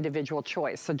each individual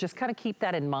choice. So just kind of keep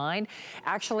that in mind.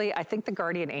 Actually, I think the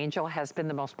Guardian Angel has been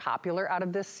the most popular out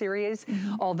of this series,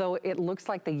 although it looks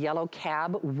like the yellow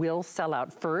cab will sell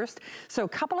out first. So a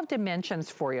couple of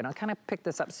dimensions for you, and I'll kind of pick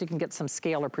this up so you can get some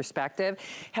scale or perspective.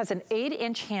 Has an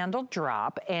 8-inch handle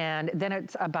drop, and then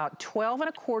it's about 12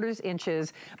 1/4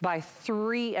 inches by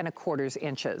 3 1/4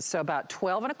 inches. So about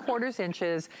 12 1/4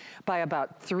 inches by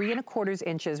about 3 1/4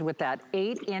 inches with that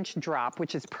 8-inch drop,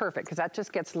 which is perfect because that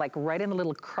just gets like right in the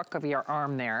little crook of your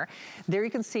arm there. There you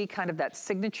can see kind of that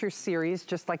signature series,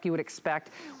 just like you would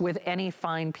expect with any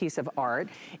fine piece of art.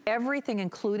 Everything,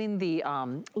 including the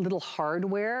little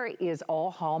hardware, is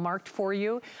all hallmarked for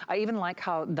you. I even like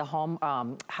how the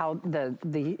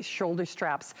shoulder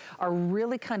straps are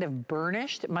really kind of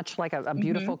burnished, much like a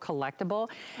beautiful collectible.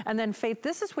 And then Faith,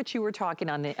 this is what you were talking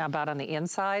about on the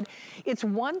inside. It's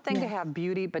one thing to have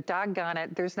beauty, but doggone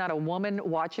it, there's not a woman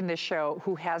watching this show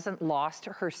who hasn't lost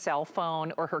her cell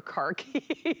phone or her car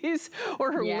keys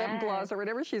or her lip gloss or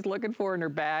whatever she's looking for in her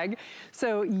bag.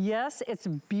 So yes, it's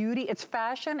beauty, it's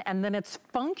fashion, and then it's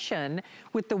function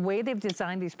with the way they've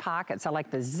designed these pockets. I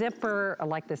like the zipper, I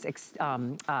like this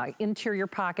interior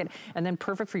pocket, and then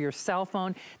perfect for your cell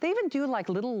phone. They even do like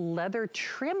little leather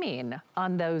trimming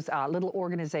on those little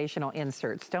organizational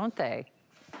inserts, don't they?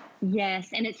 Yes,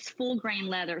 and it's full grain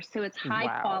leather, so it's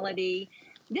high quality.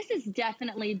 This has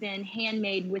definitely been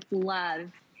handmade with love.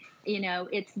 You know,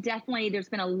 it's definitely, there's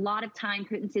been a lot of time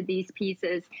put into these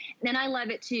pieces. And I love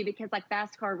it too, because like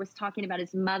Bhaskar was talking about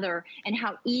his mother and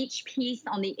how each piece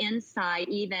on the inside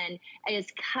even is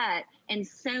cut and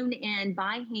sewn in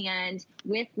by hand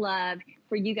with love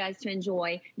for you guys to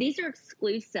enjoy. These are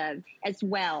exclusive as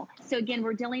well. So again,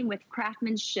 we're dealing with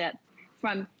craftsmanship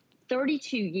from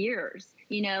 32 years,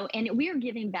 you know, and we are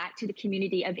giving back to the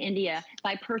community of India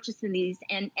by purchasing these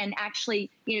and actually,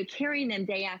 you know, carrying them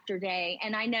day after day.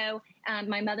 And I know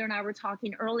my mother and I were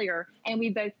talking earlier, and we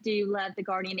both do love the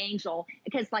Guardian Angel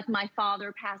because like my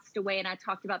father passed away, and I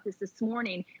talked about this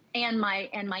morning, and my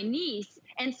niece.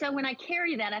 And so when I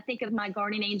carry that, I think of my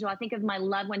Guardian Angel, I think of my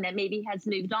loved one that maybe has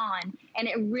moved on, and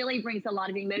it really brings a lot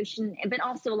of emotion, but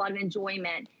also a lot of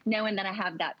enjoyment knowing that I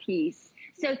have that piece.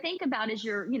 So think about as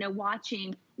you're, you know,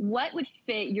 watching, what would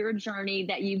fit your journey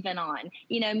that you've been on.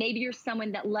 You know, maybe you're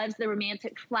someone that loves the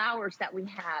romantic flowers that we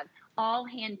have, all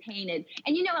hand painted.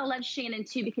 And you know, I love Shannon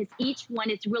too, because each one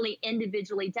is really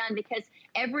individually done, because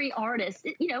every artist,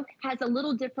 you know, has a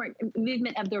little different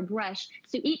movement of their brush.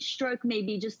 So each stroke may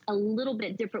be just a little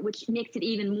bit different, which makes it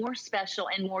even more special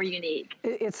and more unique.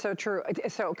 It's so true.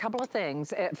 So a couple of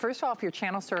things. First off, you're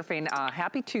channel surfing.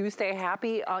 Happy Tuesday.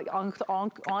 Happy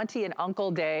Auntie and Uncle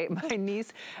Day. My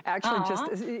niece actually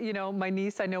just, you know, my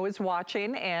niece I know is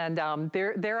watching, and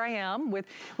there I am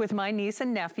with my niece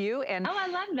and nephew. And oh, I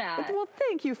love that. Well,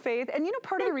 thank you, Faith. And you know,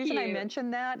 part of the reason I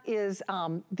mentioned that is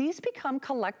these become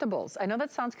collectibles. I know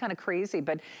that sounds kind of crazy,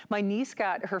 but my niece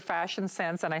got her fashion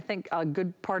sense and I think a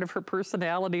good part of her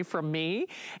personality from me.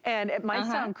 And it might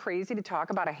sound crazy to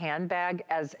talk about a handbag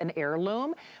as an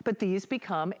heirloom, but these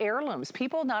become heirlooms.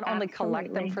 People not only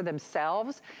collect them for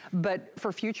themselves, but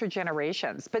for future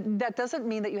generations. But that doesn't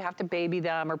mean that you have to baby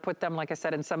them or put them, like I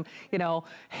said, in some, you know,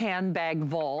 handbag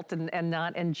vault and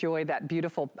not enjoy that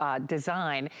beautiful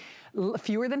design.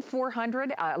 Fewer than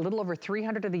 400, a little over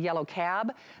 300 of the yellow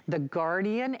cab. The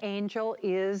Guardian Angel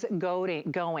is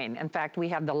going. In fact, we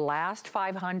have the last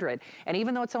 500. And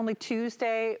even though it's only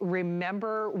Tuesday,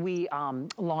 remember we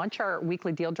launch our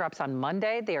weekly deal drops on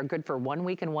Monday. They are good for 1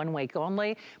 week and 1 week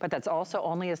only, but that's also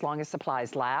only as long as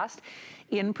supplies last.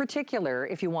 In particular,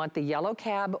 if you want the yellow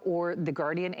cab or the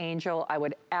Guardian Angel, I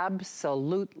would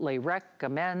absolutely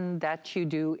recommend that you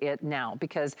do it now,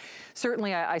 because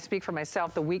certainly I speak for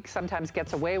myself, the week sometimes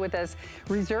gets away with us.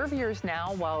 Reserve yours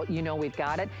now while you know we've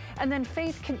got it. And then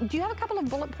Faith, do you have a couple of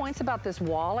bullet points about this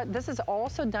wallet? This is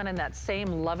also done in that same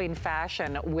loving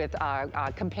fashion with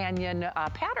companion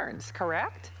patterns,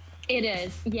 correct? It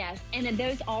is, yes. And then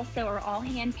those also are all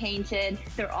hand painted.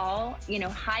 They're all, you know,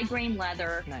 high grain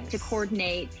leather to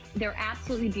coordinate. They're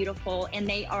absolutely beautiful, and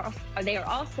they are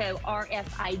also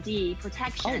RFID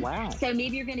protection. Oh, wow. So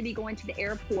maybe you're going to be going to the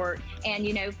airport, and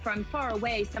you know, from far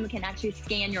away, someone can actually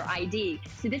scan your ID.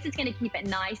 So this is going to keep it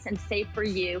nice and safe for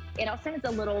you. It also has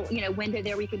a little, you know, window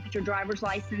there where you can put your driver's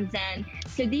license in.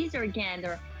 So these are, again,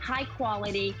 they're high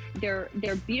quality. They're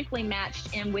beautifully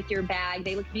matched in with your bag.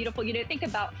 They look beautiful. You know, think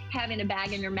about having a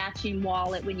bag in your matching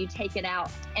wallet when you take it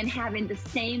out, and having the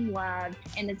same love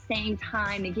and the same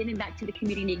time, and giving back to the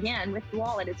community again with the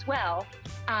wallet as well,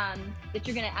 that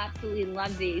you're going to absolutely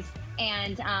love these.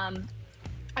 And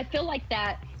I feel like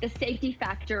that the safety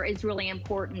factor is really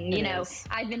important. You know,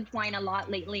 I've been flying a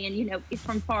lot lately, and you know, it's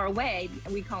from far away,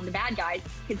 we call them the bad guys,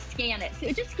 can scan it. So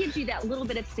it just gives you that little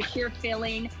bit of secure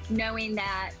feeling, knowing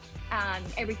that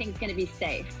everything's going to be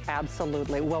safe.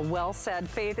 Absolutely. Well said,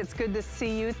 Faith. It's good to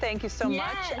see you. Thank you so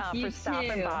much for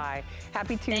stopping by.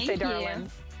 Happy Tuesday,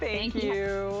 darling. Thank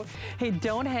you. Hey,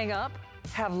 don't hang up.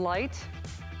 Have light.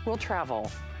 We'll travel.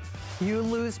 You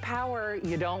lose power,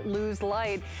 you don't lose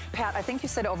light. Pat, I think you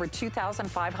said over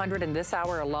 2,500 in this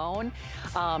hour alone.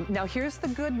 Now here's the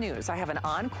good news. I have an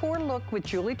encore look with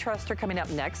Julie Truster coming up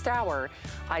next hour.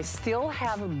 I still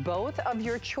have both of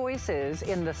your choices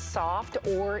in the soft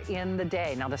or in the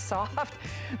day. Now the soft,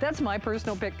 that's my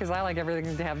personal pick because I like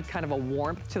everything to have kind of a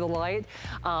warmth to the light.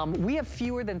 We have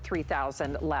fewer than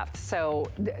 3,000 left,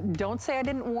 so don't say I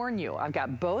didn't warn you. I've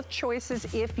got both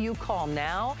choices if you call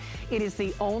now. It is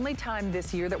the only time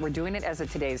this year that we're doing it as a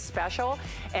today's special,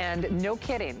 and no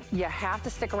kidding, you have to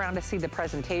stick around to see the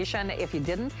presentation. If you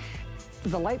didn't,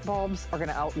 the light bulbs are going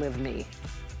to outlive me.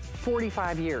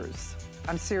 45 years.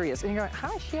 I'm serious. And you're going,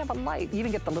 how does she have a light? You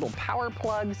even get the little power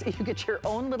plugs. You get your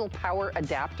own little power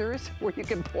adapters where you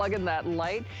can plug in that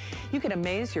light. You can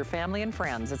amaze your family and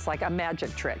friends. It's like a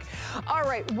magic trick. All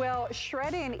right, well,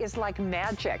 shredding is like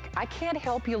magic. I can't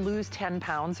help you lose 10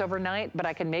 pounds overnight, but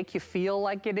I can make you feel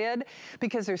like you did,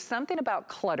 because there's something about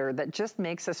clutter that just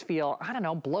makes us feel, I don't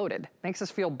know, bloated, makes us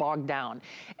feel bogged down.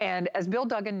 And as Bill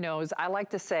Duggan knows, I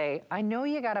like to say, I know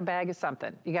you got a bag of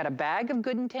something. You got a bag of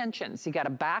good intentions. You got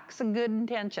a box of good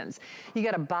intentions. You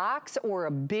got a box or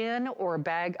a bin or a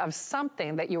bag of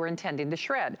something that you were intending to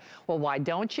shred. Well, why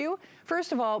don't you?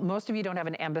 First of all, most of you don't have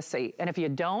an embassy. And if you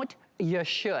don't, you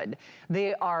should.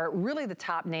 They are really the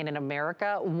top name in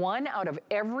America. 1 out of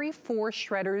every 4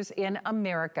 shredders in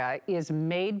America is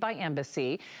made by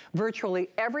Embassy. Virtually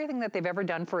everything that they've ever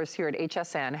done for us here at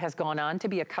HSN has gone on to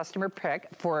be a customer pick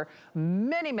for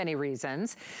many, many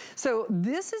reasons. So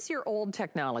this is your old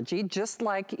technology. Just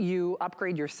like you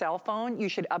upgrade your cell phone, you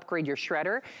should upgrade your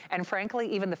shredder. And frankly,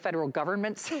 even the federal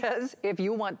government says if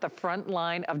you want the front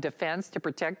line of defense to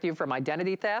protect you from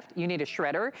identity theft, you need a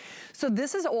shredder. So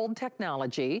this is old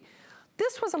technology.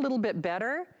 This was a little bit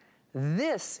better.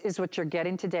 This is what you're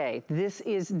getting today. This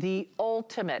is the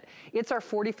ultimate. It's our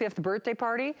 45th birthday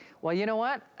party. Well, you know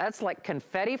what? That's like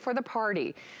confetti for the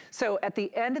party. So at the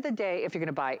end of the day, if you're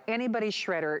gonna buy anybody's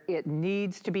shredder, it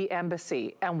needs to be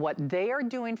Embassy. And what they are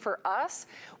doing for us,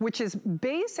 which is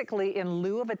basically in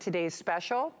lieu of a today's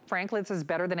special, frankly, this is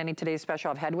better than any today's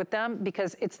special I've had with them,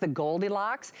 because it's the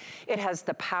Goldilocks. It has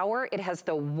the power. It has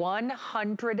the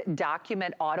 100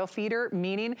 document auto feeder,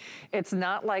 meaning it's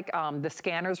not like the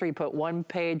scanners where you put one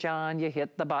page on, you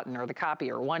hit the button, or the copy,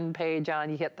 or one page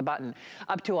on, you hit the button.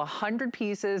 Up to 100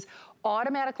 pieces,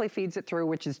 automatically feeds it through,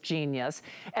 which is genius.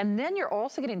 And then you're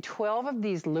also getting 12 of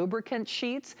these lubricant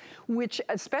sheets, which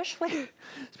especially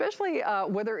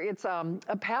whether it's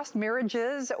past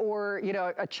marriages, or you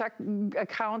know, a check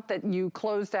account that you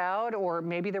closed out, or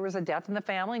maybe there was a death in the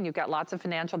family and you've got lots of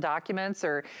financial documents,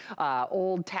 or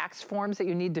old tax forms that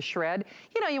you need to shred.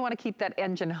 You know, you want to keep that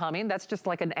engine humming. That's just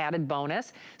like an added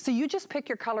bonus. So you just pick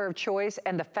your color of choice,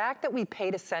 and the fact that we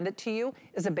pay to send it to you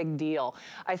is a big deal.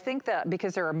 I think that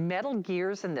because there are metal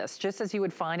gears in this, just as you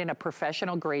would find in a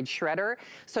professional grade shredder.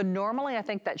 So normally I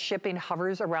think that shipping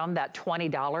hovers around that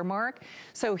 $20 mark.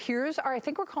 So here's our, I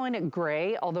think we're calling it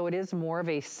gray, although it is more of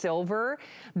a silver.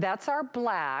 That's our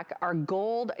black. Our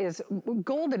gold is,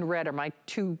 gold and red are my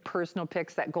 2 personal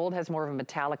picks. That gold has more of a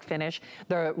metallic finish.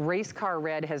 The race car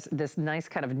red has this nice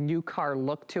kind of new car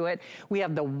look to it. We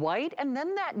have the white, and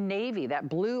then that navy. That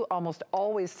blue almost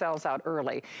always sells out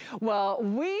early. Well,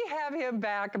 we have him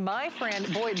back, my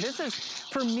friend. Boy, this is,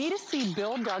 for me to see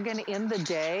Bill Duggan in the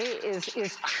day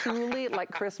is truly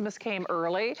like Christmas came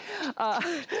early.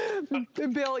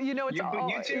 Bill, you know, it's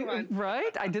you too, hon.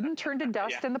 Right? I didn't turn to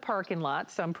dust in the parking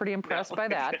lot, so I'm pretty impressed by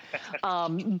that.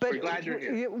 But we're glad you're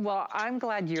here. Well, I'm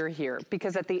glad you're here,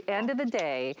 because at the end of the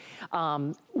day,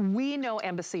 we know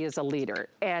Embassy is a leader,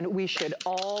 and we should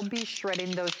all be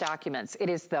shredding those documents. It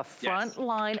is the front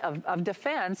line of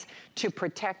defense to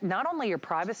protect not only your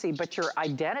privacy, but your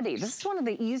identity. This is one of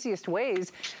the easiest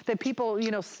ways that people,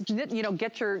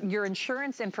 get your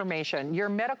insurance information, your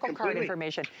medical card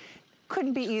information.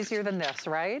 Couldn't be easier than this,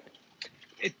 right?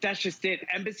 That's just it.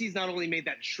 Embassy's not only made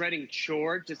that shredding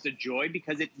chore just a joy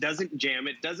because it doesn't jam,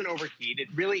 it doesn't overheat. It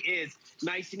really is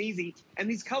nice and easy. And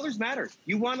these colors matter.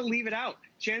 You want to leave it out.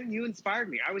 Shannon, you inspired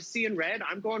me. I was seeing red.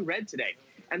 I'm going red today.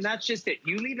 And that's just it.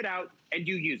 You leave it out and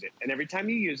you use it. And every time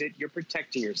you use it, you're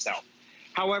protecting yourself.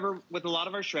 However, with a lot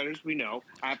of our shredders, we know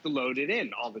I have to load it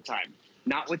in all the time.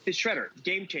 Not with this shredder.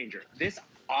 Game changer. This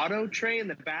auto tray in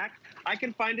the back, I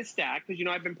can find a stack, because,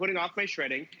 I've been putting off my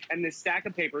shredding, and this stack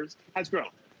of papers has grown.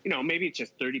 Maybe it's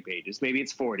just 30 pages, maybe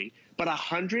it's 40, but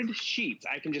 100 sheets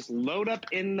I can just load up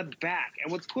in the back.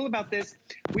 And what's cool about this,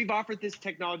 we've offered this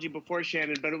technology before,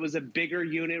 Shannon, but it was a bigger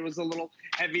unit. It was a little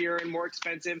heavier and more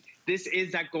expensive. This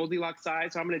is that Goldilocks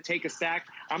size, so I'm going to take a stack,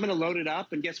 I'm going to load it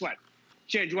up, and guess what?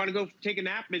 Shannon, do you want to go take a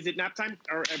nap? Is it nap time?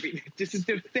 Or this is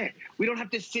the thing. We don't have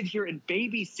to sit here and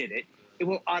babysit it. It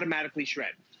will automatically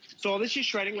shred. So all this is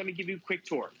shredding. Let me give you a quick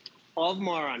tour. All of them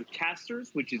are on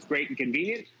casters, which is great and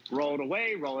convenient. Roll it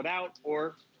away, roll it out,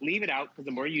 or leave it out, because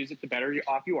the more you use it, the better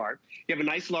off you are. You have a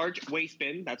nice large waste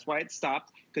bin. That's why it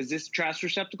stopped, because this trash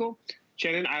receptacle,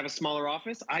 Shannon, I have a smaller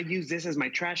office. I use this as my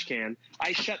trash can.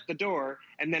 I shut the door,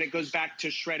 and then it goes back to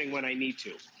shredding when I need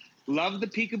to. Love the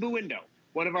peekaboo window.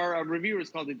 One of our reviewers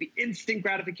called it the instant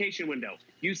gratification window.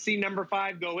 You see number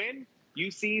 5 go in, you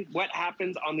see what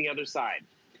happens on the other side.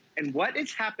 And what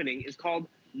is happening is called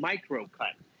micro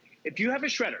cut. If you have a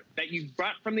shredder that you've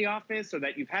brought from the office or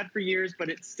that you've had for years, but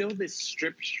it's still this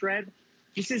strip shred,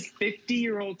 this is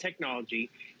 50-year-old technology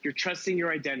you're trusting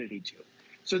your identity to.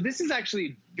 So this is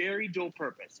actually very dual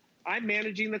purpose. I'm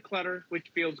managing the clutter, which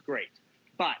feels great,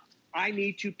 but I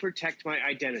need to protect my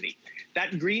identity.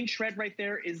 That green shred right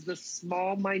there is the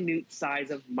small, minute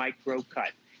size of micro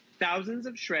cut. Thousands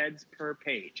of shreds per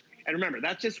page. And remember,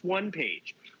 that's just one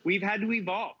page. We've had to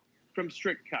evolve from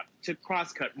strict cut to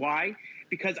cross cut. Why?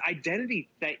 Because identity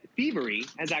thievery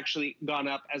has actually gone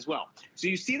up as well. So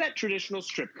you see that traditional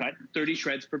strip cut, 30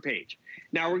 shreds per page.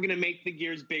 Now we're gonna make the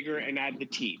gears bigger and add the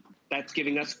teeth. That's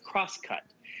giving us cross cut.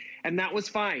 And that was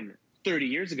fine 30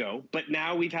 years ago, but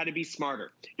now we've had to be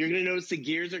smarter. You're gonna notice the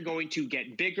gears are going to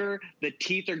get bigger, the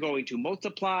teeth are going to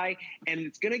multiply, and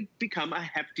it's gonna become a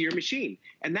heftier machine.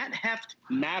 And that heft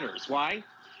matters. Why?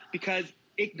 Because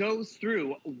it goes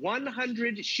through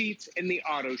 100 sheets in the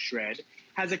auto shred,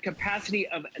 has a capacity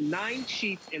of 9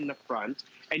 sheets in the front.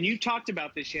 And you talked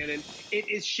about this, Shannon. It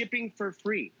is shipping for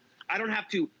free. I don't have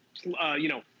to,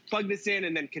 plug this in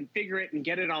and then configure it and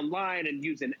get it online and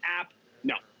use an app.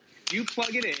 No, you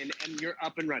plug it in and you're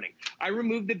up and running. I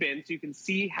removed the bin so you can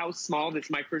see how small this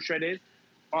micro shred is.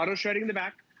 Auto shredding in the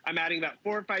back. I'm adding about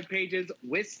 4 or 5 pages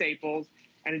with staples,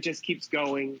 and it just keeps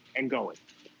going and going.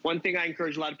 One thing I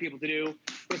encourage a lot of people to do,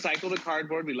 recycle the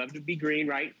cardboard. We love to be green,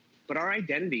 right? But our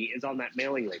identity is on that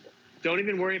mailing label. Don't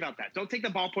even worry about that. Don't take the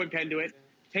ballpoint pen to it.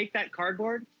 Take that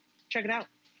cardboard, check it out.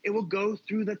 It will go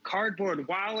through the cardboard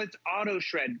while it's auto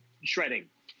shredding.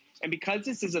 And because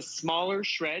this is a smaller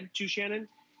shred too, Shannon,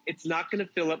 it's not gonna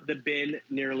fill up the bin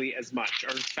nearly as much or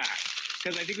as fast.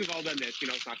 Because I think we've all done this,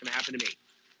 it's not gonna happen to me.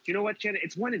 Do you know what, Shannon?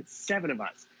 It's 1 in 7 of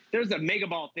us. There's a mega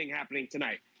ball thing happening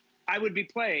tonight. I would be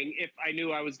playing if I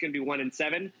knew I was gonna be 1 in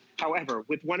 7. However,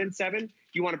 with 1 in 7,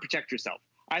 you wanna protect yourself.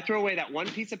 I throw away that one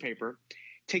piece of paper,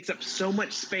 takes up so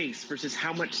much space versus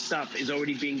how much stuff is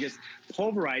already being just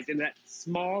pulverized in that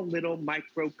small little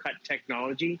micro cut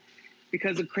technology.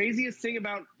 Because the craziest thing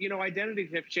about, identity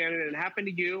theft, Shannon, it happened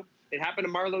to you, it happened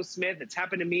to Marlo Smith, it's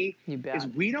happened to me, is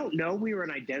we don't know we were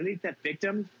an identity theft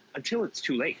victim until it's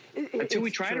too late. Until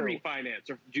we try to refinance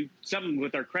or do something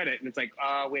with our credit, and it's like,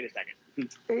 wait a second.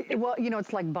 Well,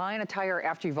 it's like buying a tire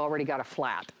after you've already got a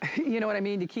flat. You know what I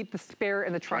mean? To keep the spare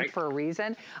in the trunk for a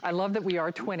reason. I love that we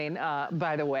are twinning,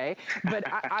 by the way. But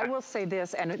I will say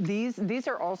this, and these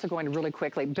are also going really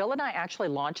quickly. Bill and I actually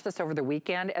launched this over the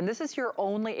weekend, and this is your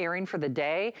only airing for the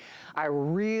day. I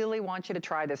really want you to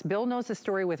try this. Bill knows the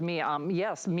story with me.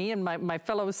 Yes, me and my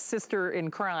fellow sister in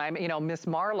crime, Miss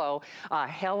Marlo,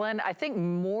 Helen, I think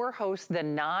more hosts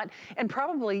than not, and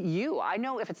probably you. I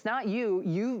know if it's not you,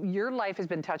 you're life has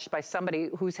been touched by somebody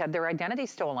who's had their identity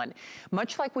stolen.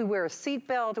 Much like we wear a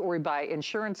seatbelt or we buy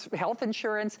insurance, health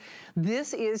insurance,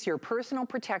 this is your personal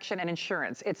protection and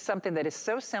insurance. It's something that is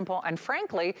so simple, and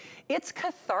frankly, it's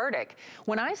cathartic.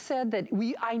 When I said that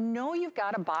I know you've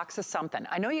got a box of something.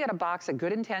 I know you got a box of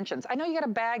good intentions. I know you got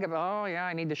a bag of, oh yeah,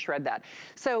 I need to shred that.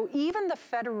 So even the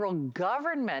federal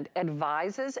government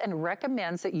advises and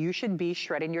recommends that you should be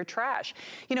shredding your trash.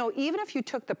 You know, even if you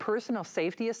took the personal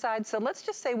safety aside, so let's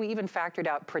just say we even factored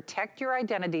out protect your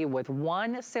identity with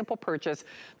one simple purchase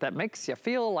that makes you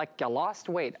feel like you lost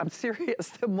weight. I'm serious.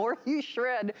 The more you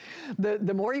shred,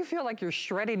 the more you feel like you're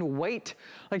shredding weight,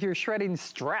 like you're shredding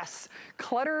stress.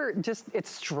 Clutter just, it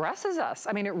stresses us.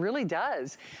 I mean, it really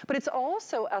does. But it's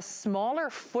also a smaller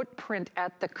footprint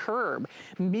at the curb,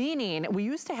 meaning we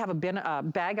used to have a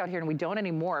bag out here and we don't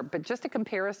anymore, but just a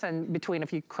comparison between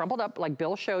if you crumpled up, like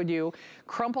Bill showed you,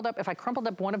 if I crumpled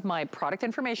up one of my product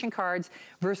information cards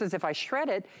versus if I shred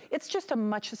it, it's just a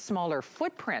much smaller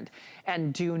footprint.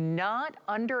 And do not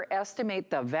underestimate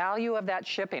the value of that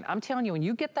shipping. I'm telling you, when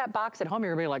you get that box at home,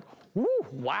 you're gonna be like, ooh,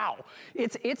 wow,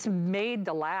 it's made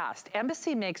to last.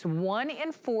 Embassy makes 1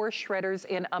 in 4 shredders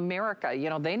in America. You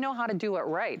know, they know how to do it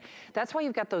right. That's why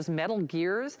you've got those metal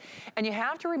gears. And you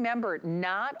have to remember,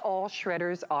 not all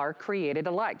shredders are created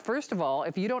alike. First of all,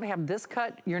 if you don't have this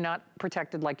cut, you're not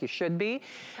protected like you should be.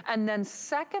 And then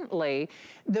secondly,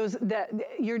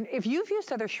 if you've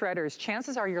used other shredders,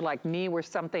 chances are you're like me, where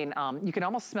something, you can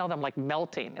almost smell them like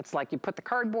melting. It's like you put the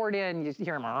cardboard in, you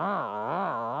hear them,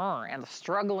 and the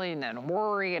struggling and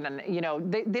worrying, and you know,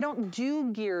 they don't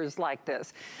do gears like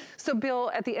this. So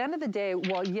Bill, at the end of the day,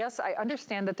 well, yes, I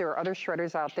understand that there are other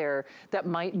shredders out there that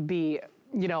might be,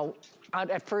 you know,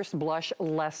 at first blush,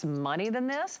 less money than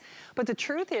this. But the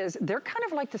truth is, they're kind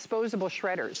of like disposable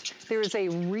shredders. There is a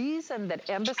reason that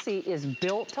Embassy is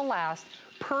built to last.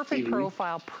 Perfect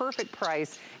profile, perfect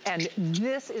price, and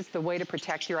this is the way to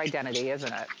protect your identity,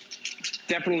 isn't it?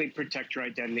 Definitely protect your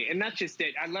identity. And that's just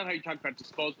it. I love how you talk about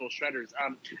disposable shredders.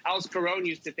 Alice Carone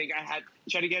used to think I had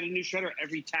to get a new shredder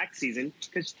every tax season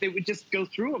because they would just go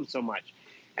through them so much.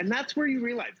 And that's where you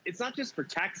realize it's not just for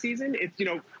tax season. It's, you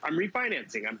know, I'm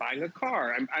refinancing, I'm buying a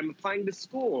car, I'm applying to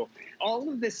school. All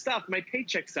of this stuff, my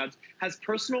paycheck stubs, has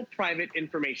personal private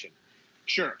information.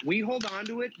 Sure, we hold on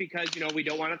to it because, you know, we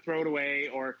don't want to throw it away,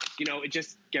 or, you know, it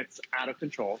just gets out of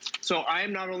control. So I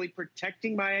am not only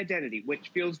protecting my identity, which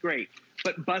feels great,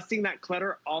 but busting that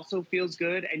clutter also feels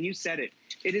good. And you said it,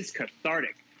 it is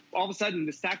cathartic. All of a sudden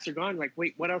the stacks are gone. Like,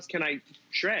 wait, what else can I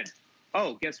shred?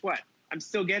 Oh, guess what? I'm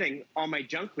still getting all my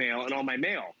junk mail and all my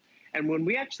mail. And when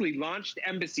we actually launched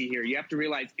Embassy here, you have to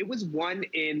realize it was 1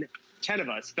 in 10 of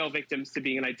us fell victims to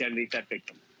being an identity theft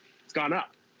victim. It's gone up.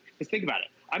 Just think about it.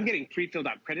 I'm getting pre-filled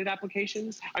out credit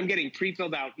applications. I'm getting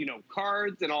pre-filled out, you know,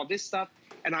 cards and all this stuff,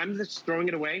 and I'm just throwing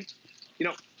it away. You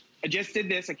know, I just did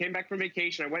this. I came back from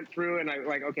vacation. I went through and I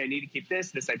like, okay, I need to keep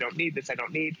this. This I don't need. This I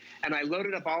don't need. And I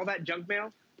loaded up all that junk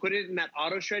mail, put it in that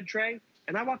auto shred tray,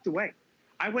 and I walked away.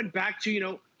 I went back to, you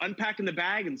know, unpacking the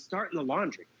bag and starting the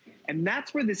laundry. And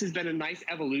that's where this has been a nice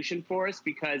evolution for us,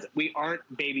 because we aren't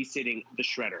babysitting the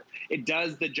shredder. It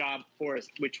does the job for us,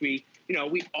 which we, you know,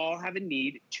 we all have a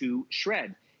need to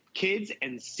shred. Kids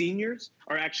and seniors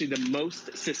are actually the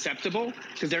most susceptible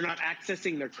because they're not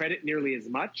accessing their credit nearly as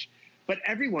much. But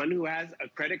everyone who has a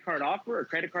credit card offer, a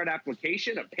credit card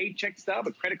application, a paycheck stub,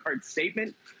 a credit card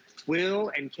statement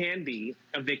will and can be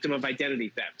a victim of identity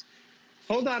theft.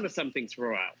 Hold on to some things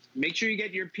for a while. Make sure you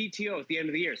get your PTO at the end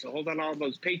of the year. So hold on to all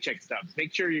those paycheck stubs.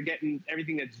 Make sure you're getting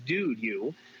everything that's due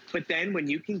you. But then when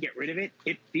you can get rid of it,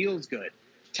 it feels good.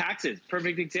 Taxes,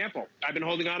 perfect example. I've been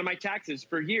holding on to my taxes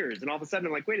for years, and all of a sudden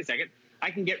I'm like, wait a second,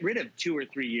 I can get rid of 2 or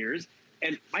 3 years,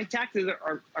 and my taxes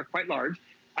are quite large.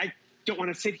 I don't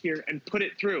want to sit here and put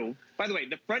it through. By the way,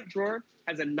 the front drawer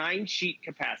has a 9-sheet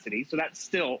capacity, so that's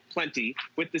still plenty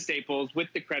with the staples, with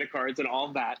the credit cards and all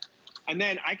of that. And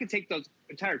then I could take those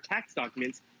entire tax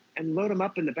documents and load them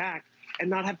up in the back and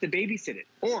not have to babysit it.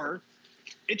 Or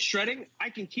it's shredding, I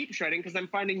can keep shredding because I'm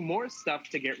finding more stuff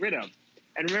to get rid of.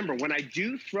 And remember, when I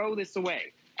do throw this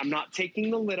away, I'm not taking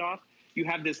the lid off. You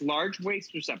have this large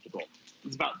waste receptacle.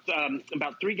 It's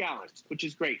about 3 gallons, which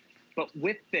is great. But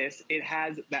with this, it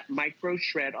has that micro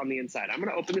shred on the inside. I'm going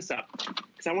to open this up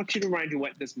because I want you to remind you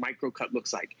what this micro cut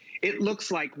looks like. It looks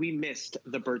like we missed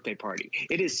the birthday party.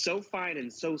 It is so fine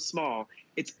and so small,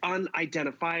 it's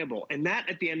unidentifiable. And that,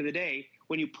 at the end of the day,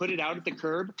 when you put it out at the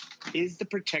curb, is the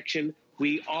protection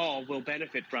we all will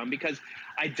benefit from, because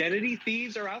identity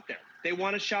thieves are out there. They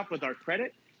want to shop with our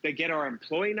credit. They get our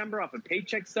employee number off a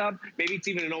paycheck stub. Maybe it's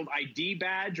even an old ID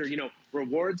badge or, you know,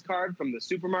 rewards card from the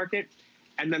supermarket.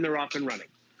 And then they're off and running.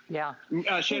 Yeah.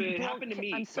 Shannon, it happened to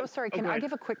me. I'm so sorry. Can I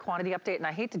give a quick quantity update? And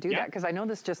I hate to do that because I know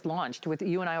this just launched with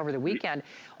you and I over the weekend.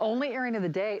 Only airing of the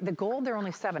day, the gold, they're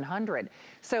only 700.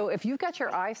 So if you've got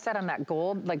your eye set on that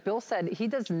gold, like Bill said, he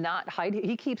does not hide,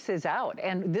 he keeps his out.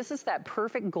 And this is that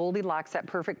perfect Goldilocks, that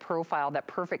perfect profile, that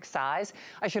perfect size.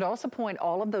 I should also point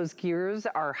all of those gears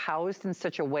are housed in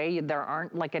such a way there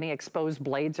aren't like any exposed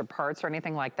blades or parts or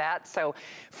anything like that. So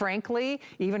frankly,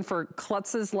 even for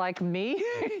klutzes like me,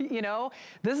 you know,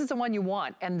 this is the one you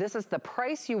want, and this is the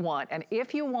price you want. And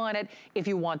if you want it, if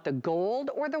you want the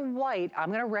gold or the white,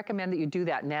 I'm gonna recommend that you do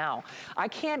that now. I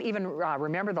can't even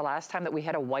remember the last time that we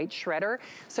had a white shredder.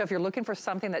 So if you're looking for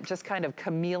something that just kind of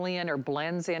chameleon or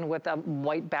blends in with a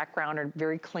white background or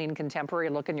very clean contemporary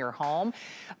look in your home,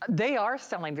 they are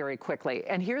selling very quickly.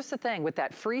 And here's the thing, with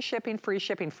that free shipping,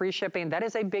 that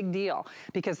is a big deal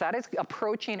because that is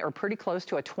approaching or pretty close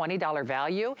to a $20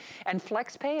 value. And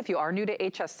FlexPay, if you are new to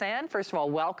HSN, first of all,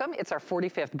 welcome. It's our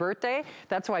 45th birthday.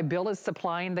 That's why Bill is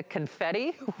supplying the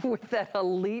confetti with that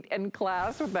elite in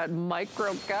class with that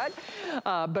micro cut.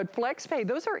 But FlexPay,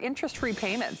 those are interest-free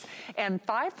payments. And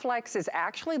 5 Flex is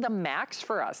actually the max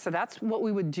for us. So that's what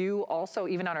we would do also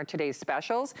even on our today's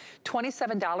specials.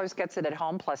 $27 gets it at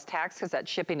home plus tax because that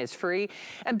shipping is free.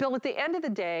 And Bill, at the end of the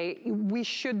day, we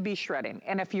should be shredding.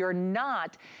 And if you're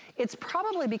not, it's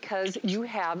probably because you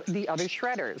have the other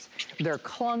shredders. They're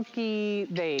clunky,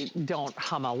 they don't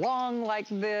hum along like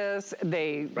this,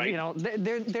 they, you know,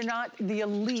 they're not the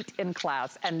elite in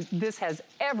class, and this has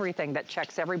everything that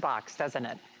checks every box, doesn't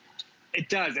it? It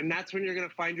does, and that's when you're gonna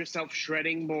find yourself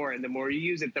shredding more, and the more you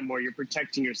use it, the more you're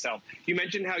protecting yourself. You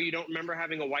mentioned how you don't remember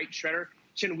having a white shredder.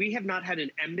 Shannon, we have not had an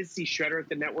embassy shredder at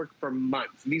the network for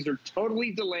months. These are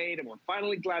totally delayed, and we're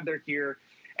finally glad they're here.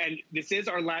 And this is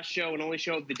our last show and only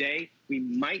show of the day. We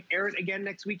might air it again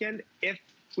next weekend if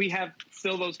we have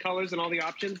still those colors and all the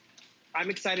options. I'm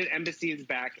excited Embassy is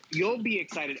back. You'll be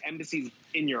excited Embassy's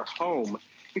in your home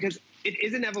because it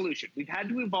is an evolution. We've had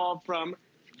to evolve from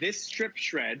this strip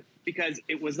shred because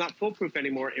it was not foolproof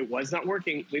anymore. It was not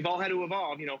working. We've all had to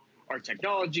evolve, you know, our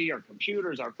technology, our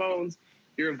computers, our phones.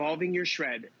 You're evolving your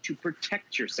shred to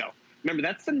protect yourself. Remember,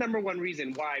 that's the #1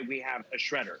 reason why we have a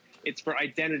shredder. It's for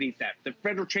identity theft. The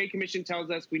Federal Trade Commission tells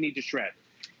us we need to shred,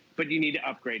 but you need to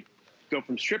upgrade. Go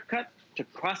from strip cut to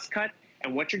cross cut,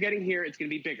 and what you're getting here, it's gonna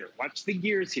be bigger. Watch the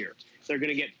gears here. They're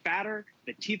gonna get fatter,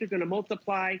 the teeth are gonna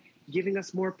multiply, giving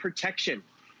us more protection.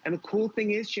 And the cool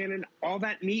thing is, Shannon, all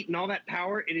that meat and all that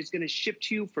power, it is gonna ship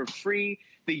to you for free.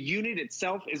 The unit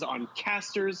itself is on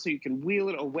casters, so you can wheel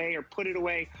it away or put it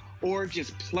away, or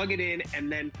just plug it in,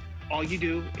 and then all you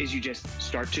do is you just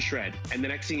start to shred. And the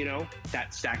next thing you know,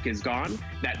 that stack is gone,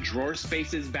 that drawer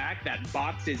space is back, that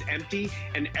box is empty,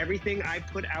 and everything I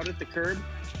put out at the curb,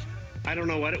 I don't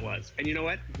know what it was. And you know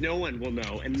what? No one will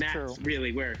know. And that's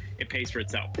really where it pays for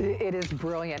itself. It is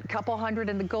brilliant. Couple hundred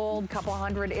in the gold, couple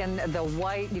hundred in the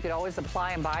white. You could always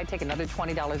apply and buy. Take another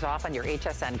 $20 off on your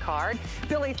HSN card.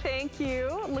 Billy, thank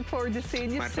you. Look forward to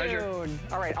seeing you soon. My pleasure.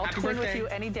 All right, I'll twin with you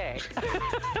any day.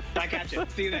 Back at you.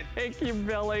 See you then. Thank you,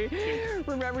 Billy.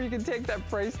 Remember, you can take that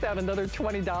price down another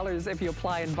 $20 if you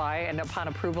apply and buy and upon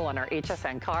approval on our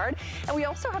HSN card. And we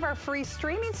also have our free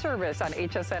streaming service on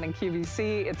HSN and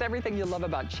QVC. It's everything you love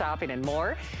about shopping and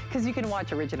more, because you can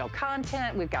watch original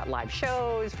content. We've got live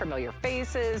shows, familiar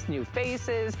faces, new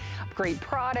faces, great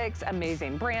products,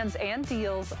 amazing brands and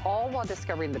deals, all while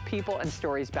discovering the people and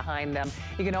stories behind them.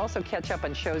 You can also catch up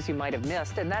on shows you might have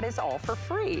missed, and that is all for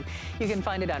free. You can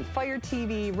find it on Fire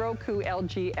TV, Roku,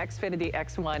 LG, Xfinity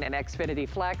X1, and Xfinity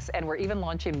Flex, and we're even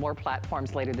launching more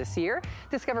platforms later this year.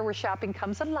 Discover where shopping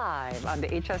comes alive on the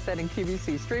HSN and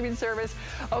QVC streaming service.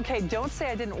 Okay, don't say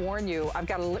I didn't warn you. I've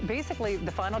got basically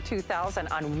the final 2,000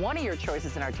 on one of your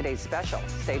choices in our today's special.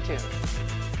 Stay tuned.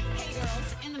 Hey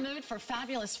girls, in the mood for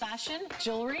fabulous fashion,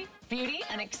 jewelry, beauty,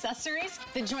 and accessories?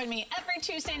 Then join me every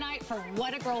Tuesday night for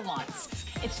What a Girl Wants.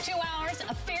 It's 2 hours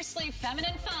of fiercely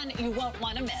feminine fun you won't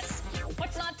want to miss.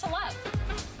 What's not to love?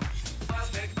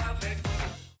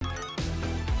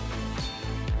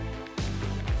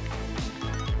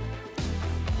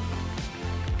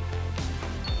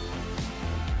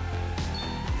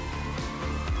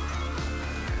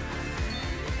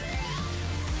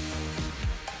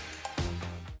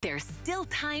 There's still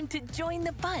time to join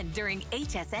the fun during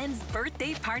HSN's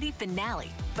birthday party finale.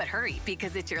 But hurry,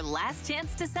 because it's your last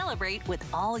chance to celebrate with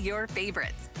all your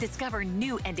favorites. Discover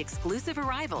new and exclusive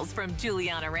arrivals from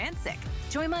Giuliana Rancic.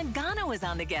 Joy Mangano is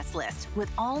on the guest list with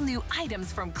all new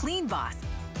items from Clean Boss.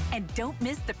 And don't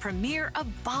miss the premiere of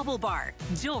Bauble Bar,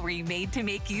 jewelry made to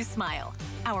make you smile.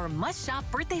 Our must-shop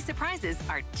birthday surprises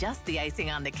are just the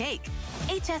icing on the cake.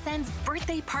 HSN's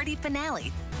birthday party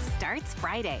finale starts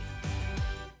Friday.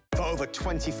 For over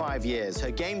 25 years,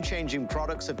 her game-changing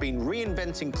products have been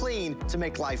reinventing clean to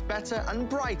make life better and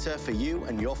brighter for you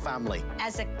and your family.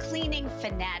 As a cleaning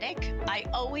fanatic, I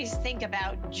always think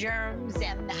about germs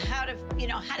and how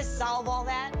to solve all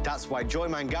that. That's why Joy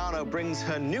Mangano brings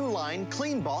her new line,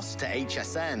 Clean Boss, to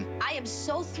HSN. I am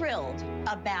so thrilled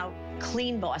about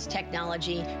Clean Boss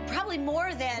technology, probably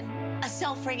more than a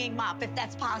self-wringing mop, if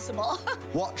that's possible.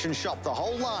 Watch and shop the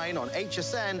whole line on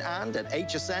HSN and at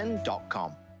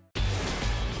hsn.com.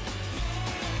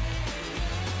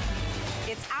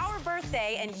 It's our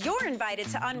birthday, and you're invited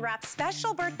to unwrap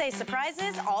special birthday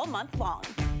surprises all month long.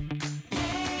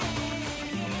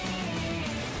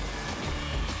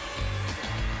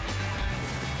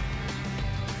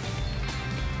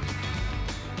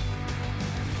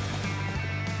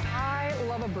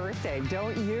 Love a birthday,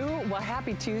 don't you? Well,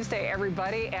 happy Tuesday,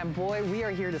 everybody. And boy, we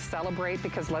are here to celebrate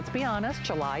because let's be honest,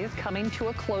 July is coming to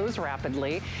a close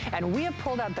rapidly. And we have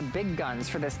pulled out the big guns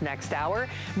for this next hour.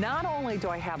 Not only do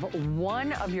I have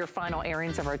one of your final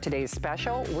airings of our today's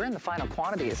special, we're in the final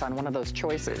quantities on one of those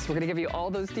choices. We're going to give you all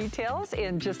those details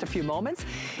in just a few moments.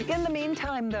 In the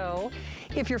meantime, though,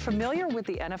 if you're familiar with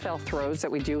the NFL throws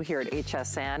that we do here at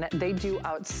HSN, they do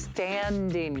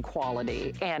outstanding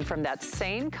quality. And from that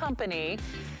same company,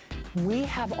 we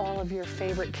have all of your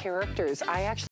favorite characters. I actually